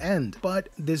possible end, but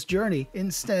this journey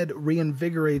instead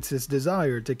reinvigorates his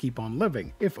desire to keep on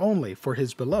living, if only for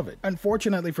his beloved.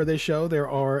 Unfortunately for this show, there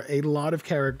are a lot of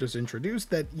characters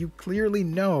introduced that you clearly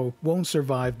know won't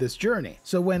survive this journey.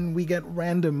 So when we get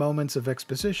random moments of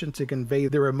exposition to convey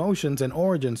their emotions and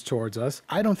origins towards us,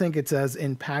 I don't think it's as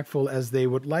impactful as they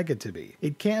would like it to be.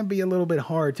 It can be a little bit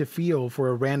hard to feel for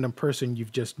a random person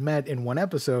you've just met in one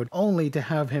episode, only to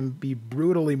have him be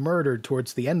brutally murdered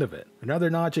towards the end of it. Another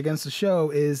notch against the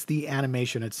show is the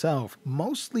animation itself.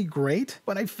 Mostly great,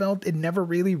 but I felt it never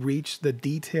really reached the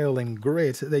detail and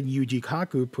grit that Yuji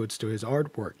Kaku puts to his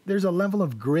artwork. There's a level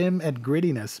of grim and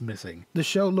grittiness missing. The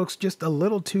show looks just a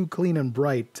little too clean and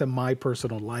bright to my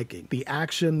personal liking. The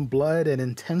action, blood, and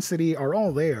intensity are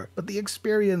all there, but the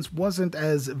experience wasn't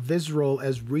as visceral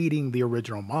as reading the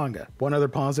original manga. One other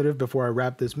positive before I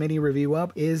wrap this mini review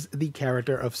up is the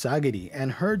character of Sagiri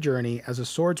and her journey as a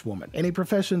swordswoman. In a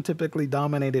profession typically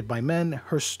dominated by men,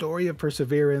 her story of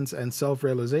perseverance and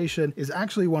self-realization is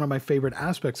actually one of my favorite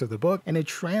aspects of the book, and it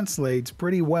translates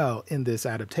pretty well in this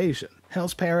adaptation.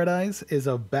 Hell's Paradise is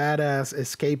a badass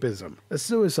escapism, a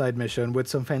suicide mission with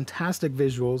some fantastic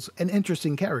visuals and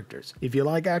interesting characters. If you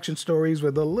like action stories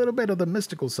with a little bit of the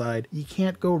mystical side, you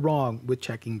can't go wrong with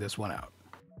checking this one out.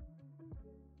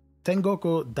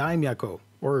 Tengoku Daimyaku,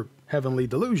 or Heavenly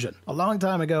Delusion. A long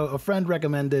time ago, a friend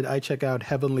recommended I check out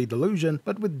Heavenly Delusion,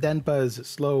 but with Denpa's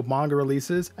slow manga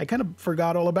releases, I kind of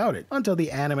forgot all about it until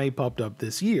the anime popped up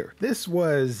this year. This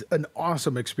was an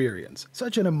awesome experience.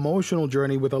 Such an emotional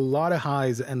journey with a lot of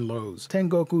highs and lows.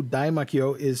 Tengoku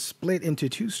Daimakyo is split into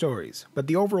two stories, but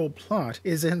the overall plot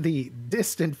is in the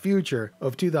distant future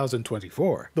of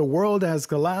 2024. The world has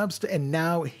collapsed and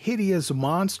now hideous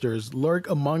monsters lurk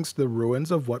amongst the ruins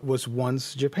of what was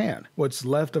once Japan. What's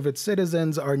left of its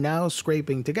citizens are now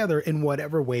scraping together in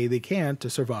whatever way they can to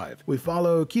survive. We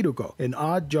follow Kiruko, an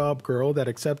odd job girl that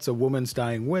accepts a woman's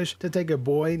dying wish to take a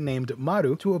boy named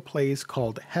Maru to a place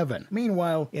called Heaven.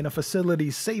 Meanwhile, in a facility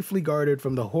safely guarded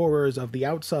from the horrors of the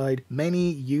outside,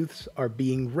 many youths are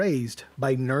being raised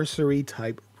by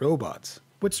nursery-type robots.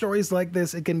 With stories like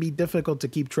this, it can be difficult to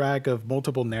keep track of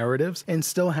multiple narratives and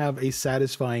still have a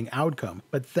satisfying outcome,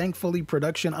 but thankfully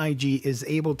Production IG is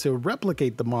able to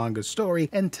replicate the manga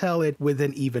story and tell it with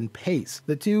an even pace.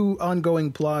 The two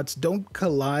ongoing plots don't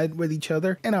collide with each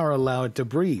other and are allowed to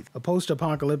breathe. A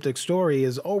post-apocalyptic story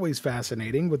is always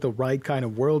fascinating with the right kind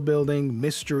of world building,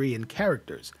 mystery, and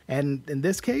characters, and in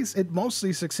this case, it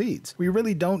mostly succeeds. We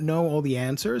really don't know all the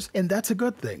answers, and that's a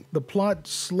good thing. The plot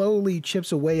slowly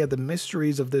chips away at the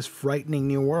mysteries of this frightening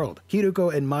new world.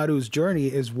 Kiruko and Maru's journey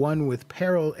is one with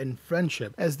peril and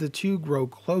friendship as the two grow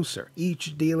closer,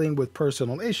 each dealing with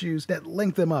personal issues that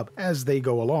link them up as they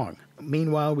go along.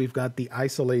 Meanwhile, we've got the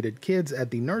isolated kids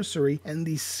at the nursery and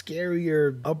the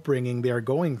scarier upbringing they are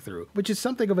going through, which is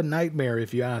something of a nightmare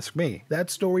if you ask me. That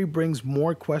story brings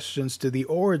more questions to the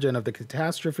origin of the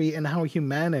catastrophe and how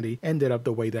humanity ended up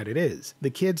the way that it is. The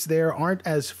kids there aren't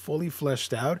as fully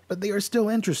fleshed out, but they are still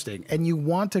interesting, and you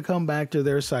want to come back to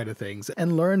their side of things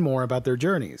and learn more about their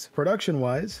journeys.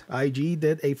 Production-wise, IG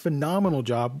did a phenomenal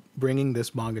job bringing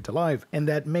this manga to life, and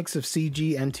that mix of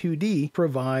CG and 2D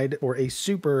provide for a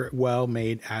super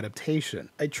well-made adaptation.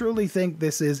 I truly think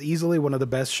this is easily one of the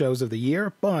best shows of the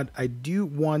year, but I do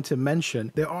want to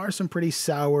mention there are some pretty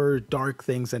sour, dark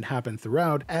things that happen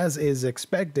throughout, as is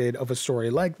expected of a story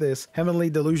like this. Heavenly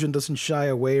Delusion doesn't shy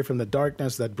away from the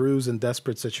darkness that brews in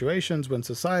desperate situations when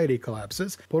society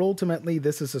collapses, but ultimately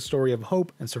this is a story of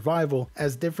hope and survival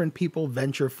as different people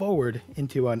venture forward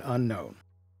into an unknown.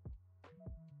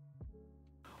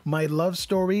 My love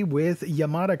story with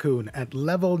Yamada-kun at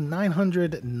level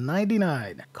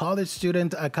 999. College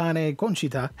student Akane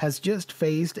Konshita has just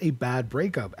faced a bad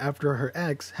breakup after her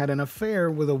ex had an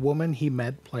affair with a woman he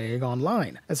met playing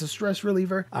online. As a stress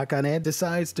reliever, Akane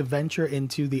decides to venture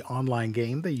into the online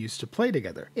game they used to play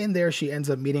together. In there, she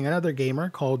ends up meeting another gamer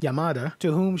called Yamada,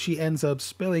 to whom she ends up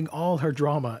spilling all her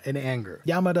drama and anger.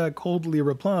 Yamada coldly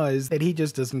replies that he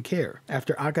just doesn't care.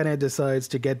 After Akane decides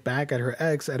to get back at her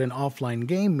ex at an offline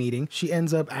game meeting, she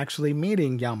ends up actually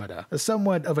meeting Yamada, a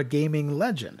somewhat of a gaming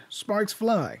legend. Sparks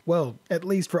fly. Well, at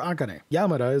least for Akane.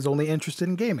 Yamada is only interested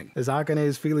in gaming. As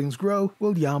Akane's feelings grow,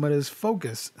 will Yamada's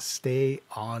focus stay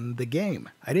on the game?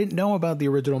 I didn't know about the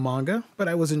original manga, but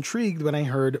I was intrigued when I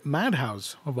heard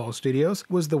Madhouse, of all studios,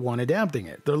 was the one adapting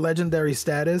it. Their legendary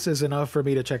status is enough for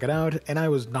me to check it out, and I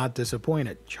was not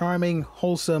disappointed. Charming,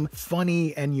 wholesome,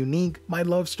 funny, and unique, my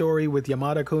love story with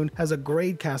Yamada-kun has a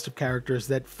great cast of characters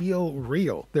that feel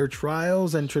real. Their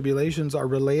trials and tribulations are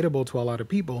relatable to a lot of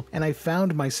people, and I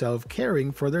found myself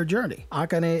caring for their journey.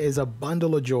 Akane is a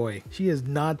bundle of joy. She is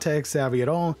not tech savvy at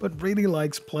all, but really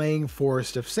likes playing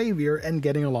Forest of Savior and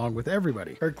getting along with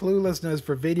everybody. Her cluelessness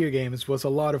for video games was a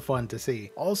lot of fun to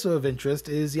see. Also of interest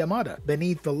is Yamada.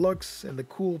 Beneath the looks and the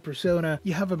cool persona,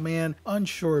 you have a man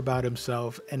unsure about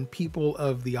himself and people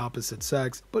of the opposite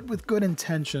sex, but with good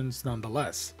intentions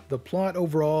nonetheless. The plot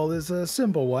overall is a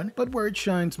simple one, but where it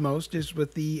shines most is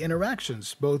with the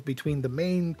interactions, both between the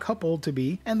main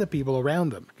couple-to-be and the people around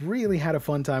them. Really had a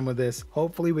fun time with this.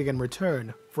 Hopefully we can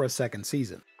return for a second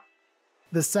season.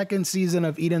 The second season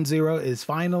of Eden Zero is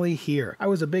finally here. I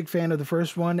was a big fan of the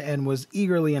first one and was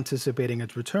eagerly anticipating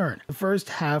its return. The first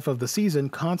half of the season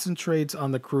concentrates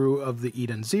on the crew of the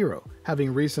Eden Zero,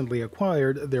 having recently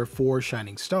acquired their 4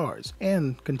 shining stars,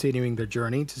 and continuing their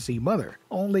journey to see Mother.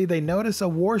 Only they notice a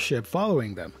warship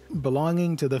following them,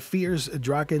 belonging to the fierce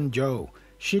Draken Joe.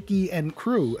 Shiki and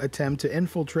crew attempt to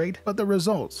infiltrate, but the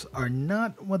results are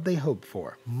not what they hoped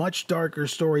for. Much darker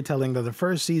storytelling than the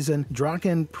first season,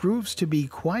 Draken proves to be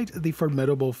quite the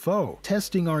formidable foe,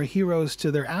 testing our heroes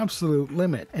to their absolute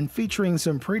limit, and featuring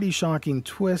some pretty shocking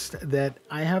twists that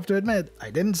I have to admit I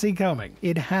didn't see coming.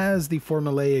 It has the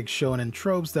formulaic shonen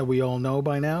tropes that we all know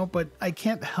by now, but I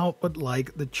can't help but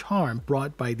like the charm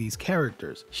brought by these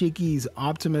characters. Shiki's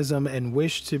optimism and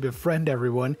wish to befriend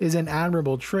everyone is an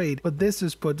admirable trait, but this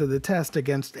is put to the test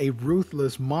against a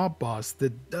ruthless mob boss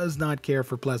that does not care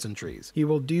for pleasantries. He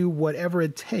will do whatever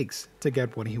it takes to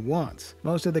get what he wants.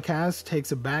 Most of the cast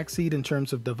takes a backseat in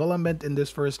terms of development in this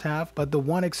first half, but the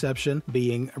one exception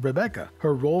being Rebecca.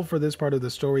 Her role for this part of the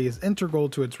story is integral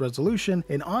to its resolution,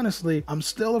 and honestly, I'm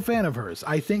still a fan of hers.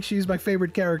 I think she's my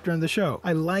favorite character in the show.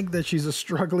 I like that she's a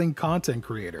struggling content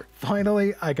creator.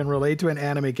 Finally, I can relate to an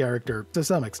anime character to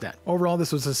some extent. Overall,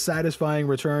 this was a satisfying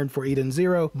return for Eden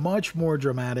Zero, much more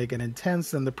dramatic and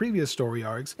intense than the previous story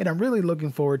arcs, and I'm really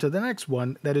looking forward to the next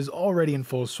one that is already in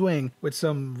full swing, with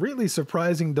some really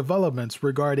surprising developments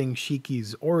regarding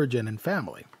Shiki's origin and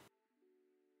family.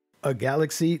 A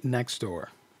Galaxy Next Door.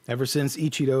 Ever since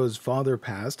Ichiro's father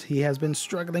passed, he has been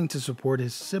struggling to support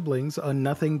his siblings on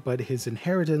nothing but his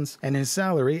inheritance and his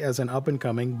salary as an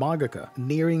up-and-coming mangaka.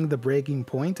 Nearing the breaking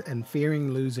point and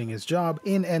fearing losing his job,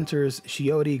 in enters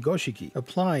Shiori Goshiki,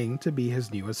 applying to be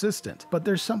his new assistant. But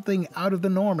there's something out of the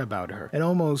norm about her, an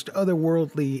almost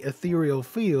otherworldly, ethereal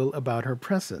feel about her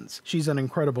presence. She's an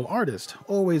incredible artist,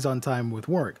 always on time with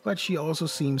work, but she also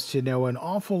seems to know an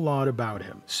awful lot about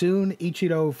him. Soon,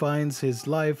 Ichiro finds his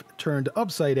life turned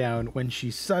upside down when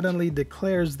she suddenly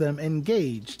declares them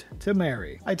engaged to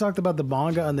marry. I talked about the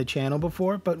manga on the channel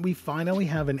before, but we finally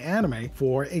have an anime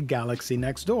for A Galaxy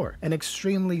Next Door, an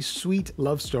extremely sweet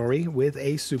love story with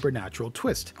a supernatural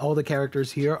twist. All the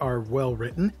characters here are well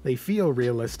written, they feel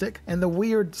realistic, and the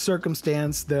weird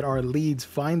circumstance that our leads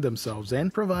find themselves in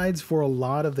provides for a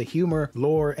lot of the humor,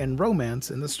 lore, and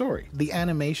romance in the story. The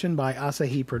animation by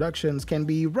Asahi Productions can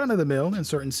be run-of-the-mill in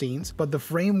certain scenes, but the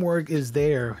framework is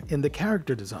there in the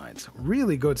character designs.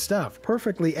 Really good stuff,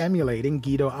 perfectly emulating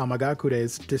Guido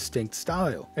Amagakure's distinct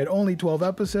style. At only 12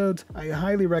 episodes, I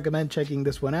highly recommend checking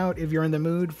this one out if you're in the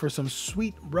mood for some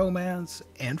sweet romance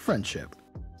and friendship.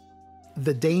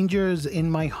 The Dangers in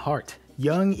My Heart.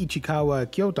 Young Ichikawa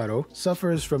Kyotaro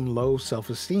suffers from low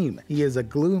self-esteem. He is a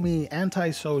gloomy,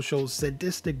 antisocial,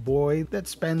 sadistic boy that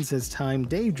spends his time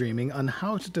daydreaming on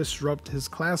how to disrupt his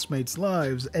classmates'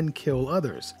 lives and kill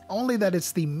others. Only that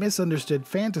it's the misunderstood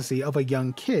fantasy of a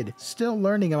young kid still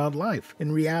learning about life.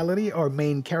 In reality, our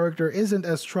main character isn't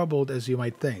as troubled as you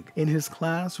might think. In his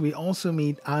class, we also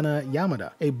meet Ana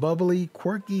Yamada, a bubbly,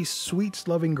 quirky,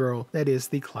 sweet-loving girl that is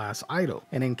the class idol.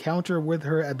 An encounter with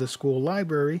her at the school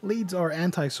library leads our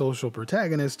antisocial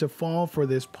protagonist to fall for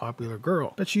this popular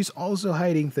girl, but she's also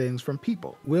hiding things from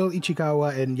people. Will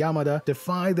Ichikawa and Yamada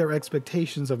defy their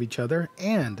expectations of each other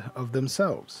and of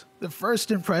themselves? The first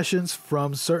impressions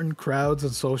from certain crowds on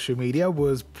social media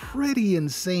was pretty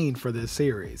insane for this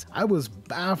series. I was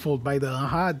baffled by the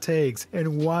hot takes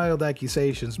and wild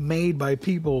accusations made by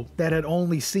people that had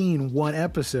only seen one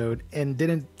episode and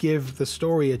didn't give the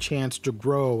story a chance to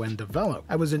grow and develop.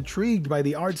 I was intrigued by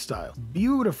the art style,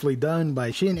 beautifully done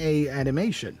by Shin-Ei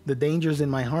Animation. The Dangers in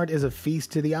My Heart is a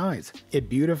feast to the eyes. It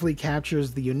beautifully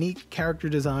captures the unique character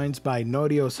designs by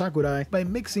Norio Sakurai by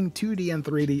mixing 2D and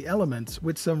 3D elements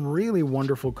with some really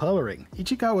wonderful coloring.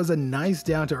 Ichikawa is a nice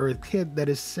down-to-earth kid that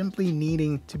is simply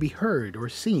needing to be heard or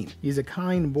seen. He's a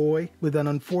kind boy with an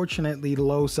unfortunately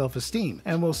low self-esteem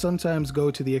and will sometimes go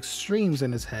to the extremes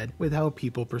in his head with how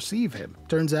people perceive him.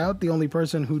 Turns out the only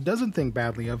person who doesn't think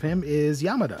badly of him is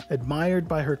Yamada. Admired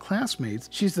by her classmates,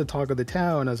 she's the talk of the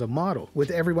town as a model,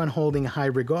 with everyone holding high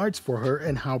regards for her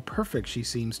and how perfect she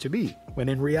seems to be. When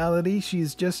in reality,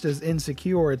 she's just as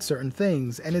insecure at certain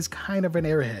things and is kind of an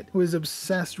airhead who is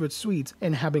obsessed with sweets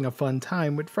and having a fun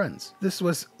time with friends. This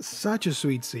was such a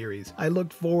sweet series. I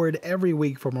looked forward every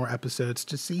week for more episodes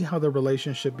to see how the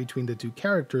relationship between the two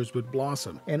characters would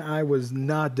blossom, and I was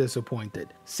not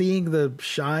disappointed. Seeing the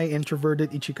shy,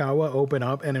 introverted Ichikawa open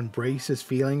up and embrace his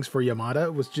feelings for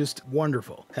Yamada was just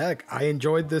wonderful. Heck, I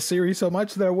enjoyed this series so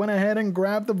much that I went ahead and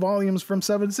grabbed the volumes from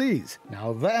 7 Seas.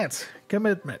 Now that's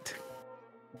commitment.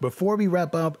 Before we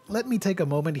wrap up, let me take a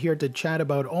moment here to chat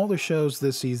about all the shows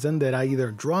this season that I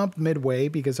either dropped midway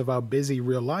because of how busy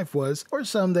real life was, or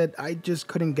some that I just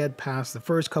couldn't get past the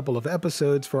first couple of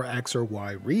episodes for X or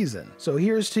Y reason. So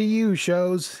here's to you,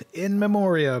 shows, in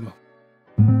memoriam.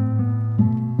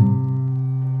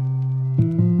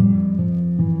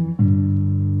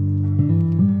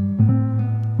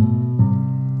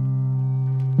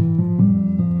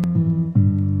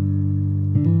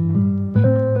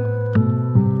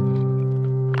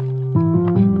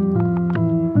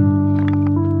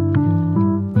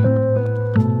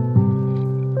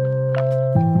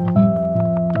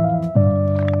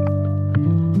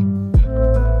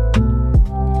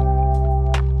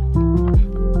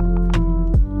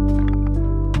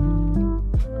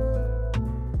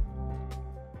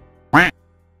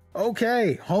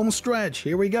 Okay, home stretch,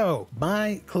 here we go.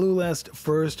 My clueless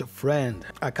first friend.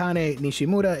 Akane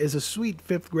Nishimura is a sweet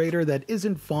 5th grader that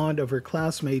isn't fond of her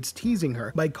classmates teasing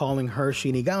her by calling her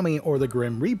Shinigami or the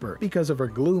Grim Reaper because of her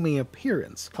gloomy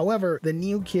appearance. However, the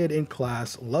new kid in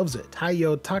class loves it.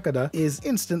 Taiyo Takada is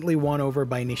instantly won over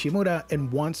by Nishimura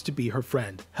and wants to be her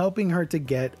friend, helping her to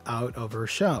get out of her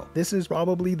shell. This is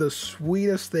probably the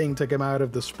sweetest thing to come out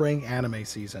of the spring anime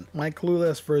season. My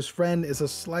clueless first friend is a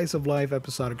slice of life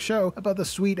episodic show about the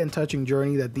sweet and touching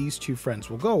journey that these two friends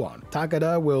will go on.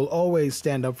 Takada will always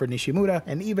stand up for Nishimura,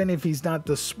 and even if he's not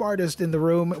the smartest in the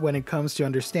room when it comes to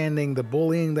understanding the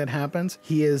bullying that happens,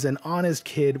 he is an honest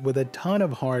kid with a ton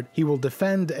of heart. He will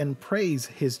defend and praise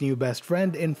his new best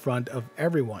friend in front of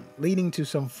everyone, leading to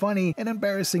some funny and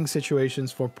embarrassing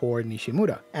situations for poor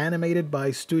Nishimura. Animated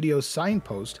by Studio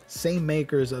Signpost, same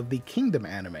makers of the Kingdom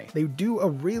anime, they do a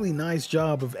really nice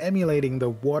job of emulating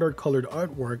the watercolored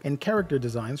artwork and character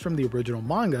designs from the original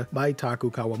manga by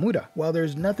Taku Kawamura. While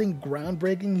there's nothing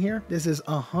groundbreaking here, this is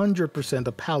 100%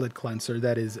 a palate cleanser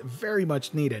that is very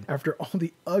much needed after all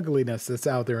the ugliness that's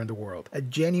out there in the world. A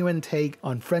genuine take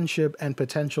on friendship and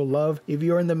potential love. If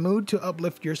you're in the mood to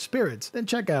uplift your spirits, then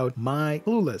check out My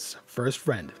Clueless First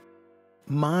Friend.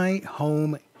 My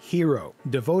Home Hero.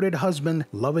 Devoted husband,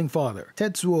 loving father,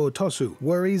 Tetsuo Tosu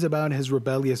worries about his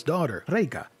rebellious daughter,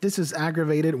 Reika. This is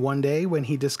aggravated one day when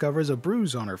he discovers a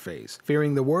bruise on her face.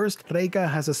 Fearing the worst, Reika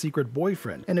has a secret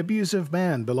boyfriend, an abusive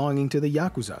man belonging to the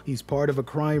Yakuza. He's part of a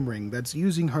crime ring that's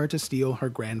using her to steal her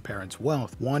grandparents'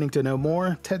 wealth. Wanting to know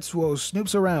more, Tetsuo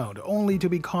snoops around, only to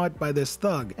be caught by this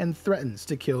thug and threatens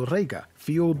to kill Reika.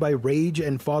 Fueled by rage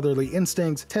and fatherly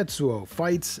instincts, Tetsuo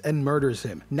fights and murders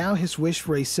him. Now his wish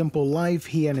for a simple life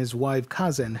he and his wife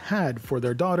Kazen had for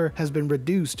their daughter has been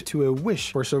reduced to a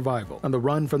wish for survival. On the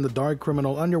run from the dark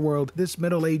criminal underworld, this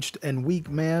middle-aged and weak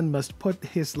man must put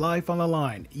his life on the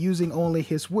line, using only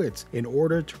his wits in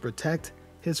order to protect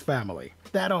his family.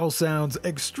 That all sounds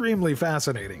extremely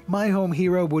fascinating. My Home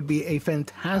Hero would be a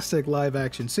fantastic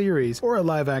live-action series or a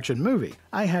live-action movie.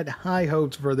 I had high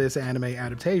hopes for this anime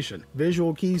adaptation.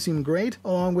 Visual keys seemed great,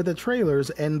 along with the trailers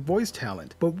and voice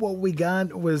talent, but what we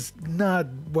got was not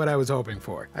what I was hoping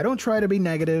for. I don't try to be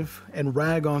negative and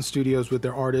rag on studios with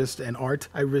their artists and art.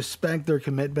 I respect their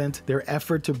commitment, their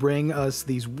effort to bring us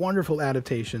these wonderful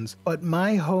adaptations, but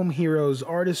My Home Hero's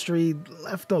artistry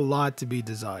left a lot to be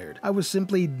desired. I was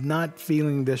simply not feeling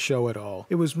this show at all.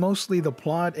 It was mostly the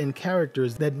plot and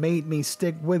characters that made me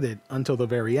stick with it until the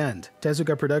very end.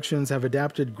 Tezuka Productions have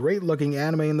adapted great-looking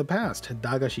anime in the past,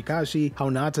 Daga Shikashi, How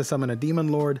Not to Summon a Demon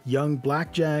Lord, Young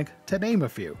Blackjack, to name a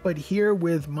few. But here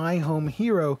with My Home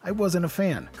Hero, I wasn't a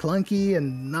fan. Clunky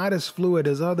and not as fluid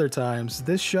as other times,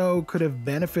 this show could have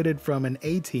benefited from an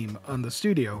A-team on the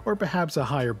studio, or perhaps a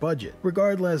higher budget.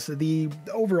 Regardless, the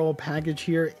overall package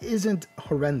here isn't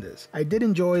horrendous. I did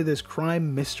enjoy this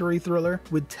crime mystery thriller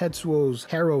with Tetsuo's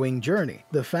harrowing journey.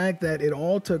 The fact that it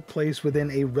all took place within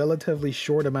a relatively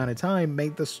short amount of time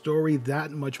made the story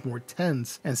that much more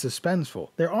tense and suspenseful.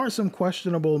 There are some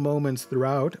questionable moments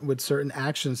throughout, with certain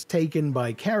actions taken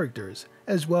by characters,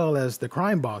 as well as the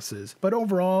crime bosses, but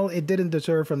overall it didn't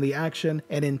deter from the action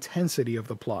and intensity of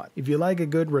the plot. If you like a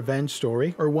good revenge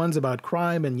story, or ones about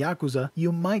crime and Yakuza,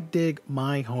 you might dig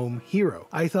My Home Hero.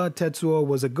 I thought Tetsuo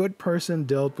was a good person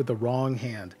dealt with the wrong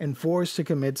hand, and forced to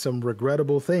commit some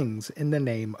regrettable things in the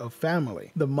name of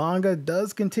family. The manga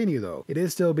does continue though. It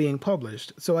is still being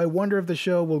published, so I wonder if the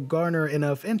show will garner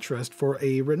enough interest for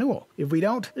a renewal. If we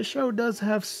don't, the show does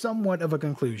have somewhat of a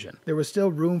conclusion. There was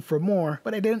still room for more,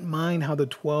 but I didn't mind how the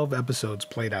 12 episodes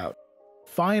played out.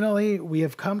 Finally, we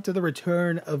have come to the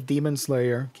return of Demon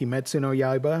Slayer, Kimetsu no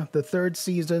Yaiba. The third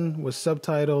season was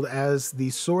subtitled as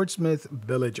the Swordsmith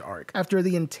Village Arc. After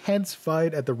the intense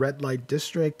fight at the Red Light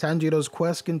District, Tanjiro's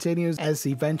quest continues as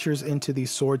he ventures into the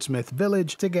Swordsmith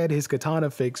Village to get his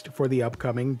katana fixed for the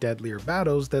upcoming deadlier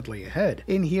battles that lay ahead.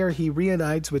 In here, he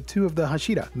reunites with two of the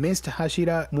Hashira, Mist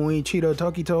Hashira Muichiro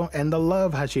Tokito and the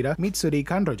Love Hashira Mitsuri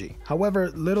Kanroji. However,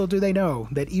 little do they know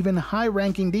that even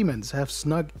high-ranking demons have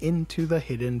snuck into the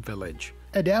hidden village.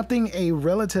 Adapting a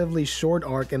relatively short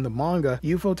arc in the manga,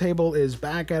 Ufotable is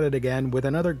back at it again with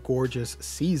another gorgeous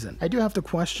season. I do have to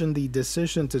question the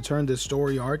decision to turn this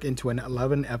story arc into an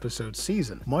 11-episode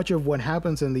season. Much of what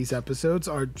happens in these episodes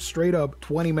are straight up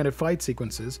 20-minute fight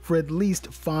sequences for at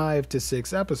least 5 to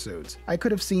 6 episodes. I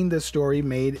could have seen this story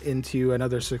made into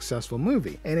another successful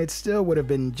movie, and it still would have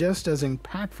been just as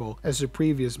impactful as the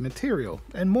previous material,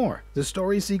 and more. The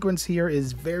story sequence here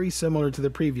is very similar to the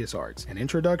previous arcs, an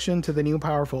introduction to the new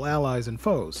powerful allies and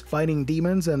foes, fighting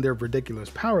demons and their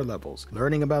ridiculous power levels,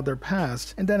 learning about their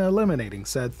past, and then eliminating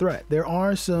said threat. There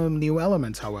are some new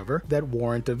elements, however, that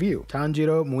warrant a view.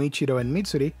 Tanjiro, Muichiro, and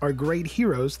Mitsuri are great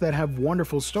heroes that have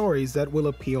wonderful stories that will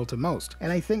appeal to most,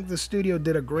 and I think the studio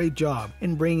did a great job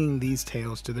in bringing these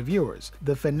tales to the viewers.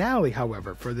 The finale,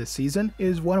 however, for this season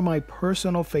is one of my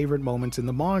personal favorite moments in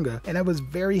the manga, and I was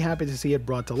very happy to see it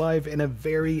brought to life in a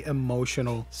very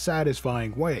emotional,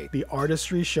 satisfying way. The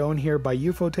artistry shown here by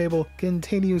Ufotable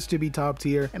continues to be top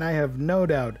tier, and I have no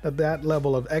doubt that that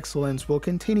level of excellence will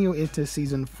continue into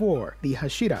season 4, the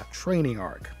Hashira training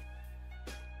arc.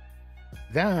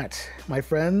 That, my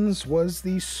friends, was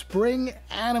the spring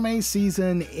anime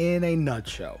season in a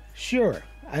nutshell. Sure,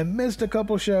 I missed a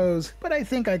couple shows, but I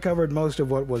think I covered most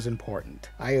of what was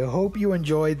important. I hope you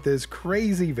enjoyed this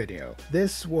crazy video.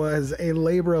 This was a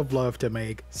labor of love to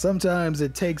make. Sometimes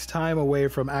it takes time away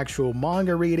from actual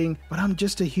manga reading, but I'm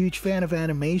just a huge fan of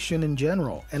animation in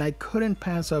general, and I couldn't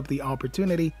pass up the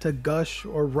opportunity to gush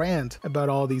or rant about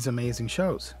all these amazing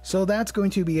shows. So that's going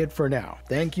to be it for now.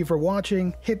 Thank you for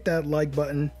watching. Hit that like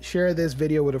button, share this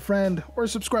video with a friend, or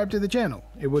subscribe to the channel.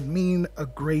 It would mean a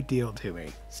great deal to me.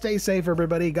 Stay safe,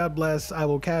 everybody. God bless. I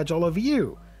will catch all of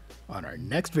you on our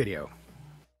next video.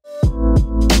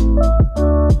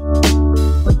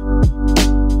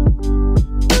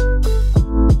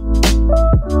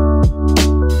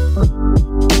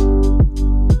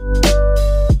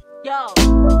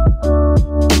 you.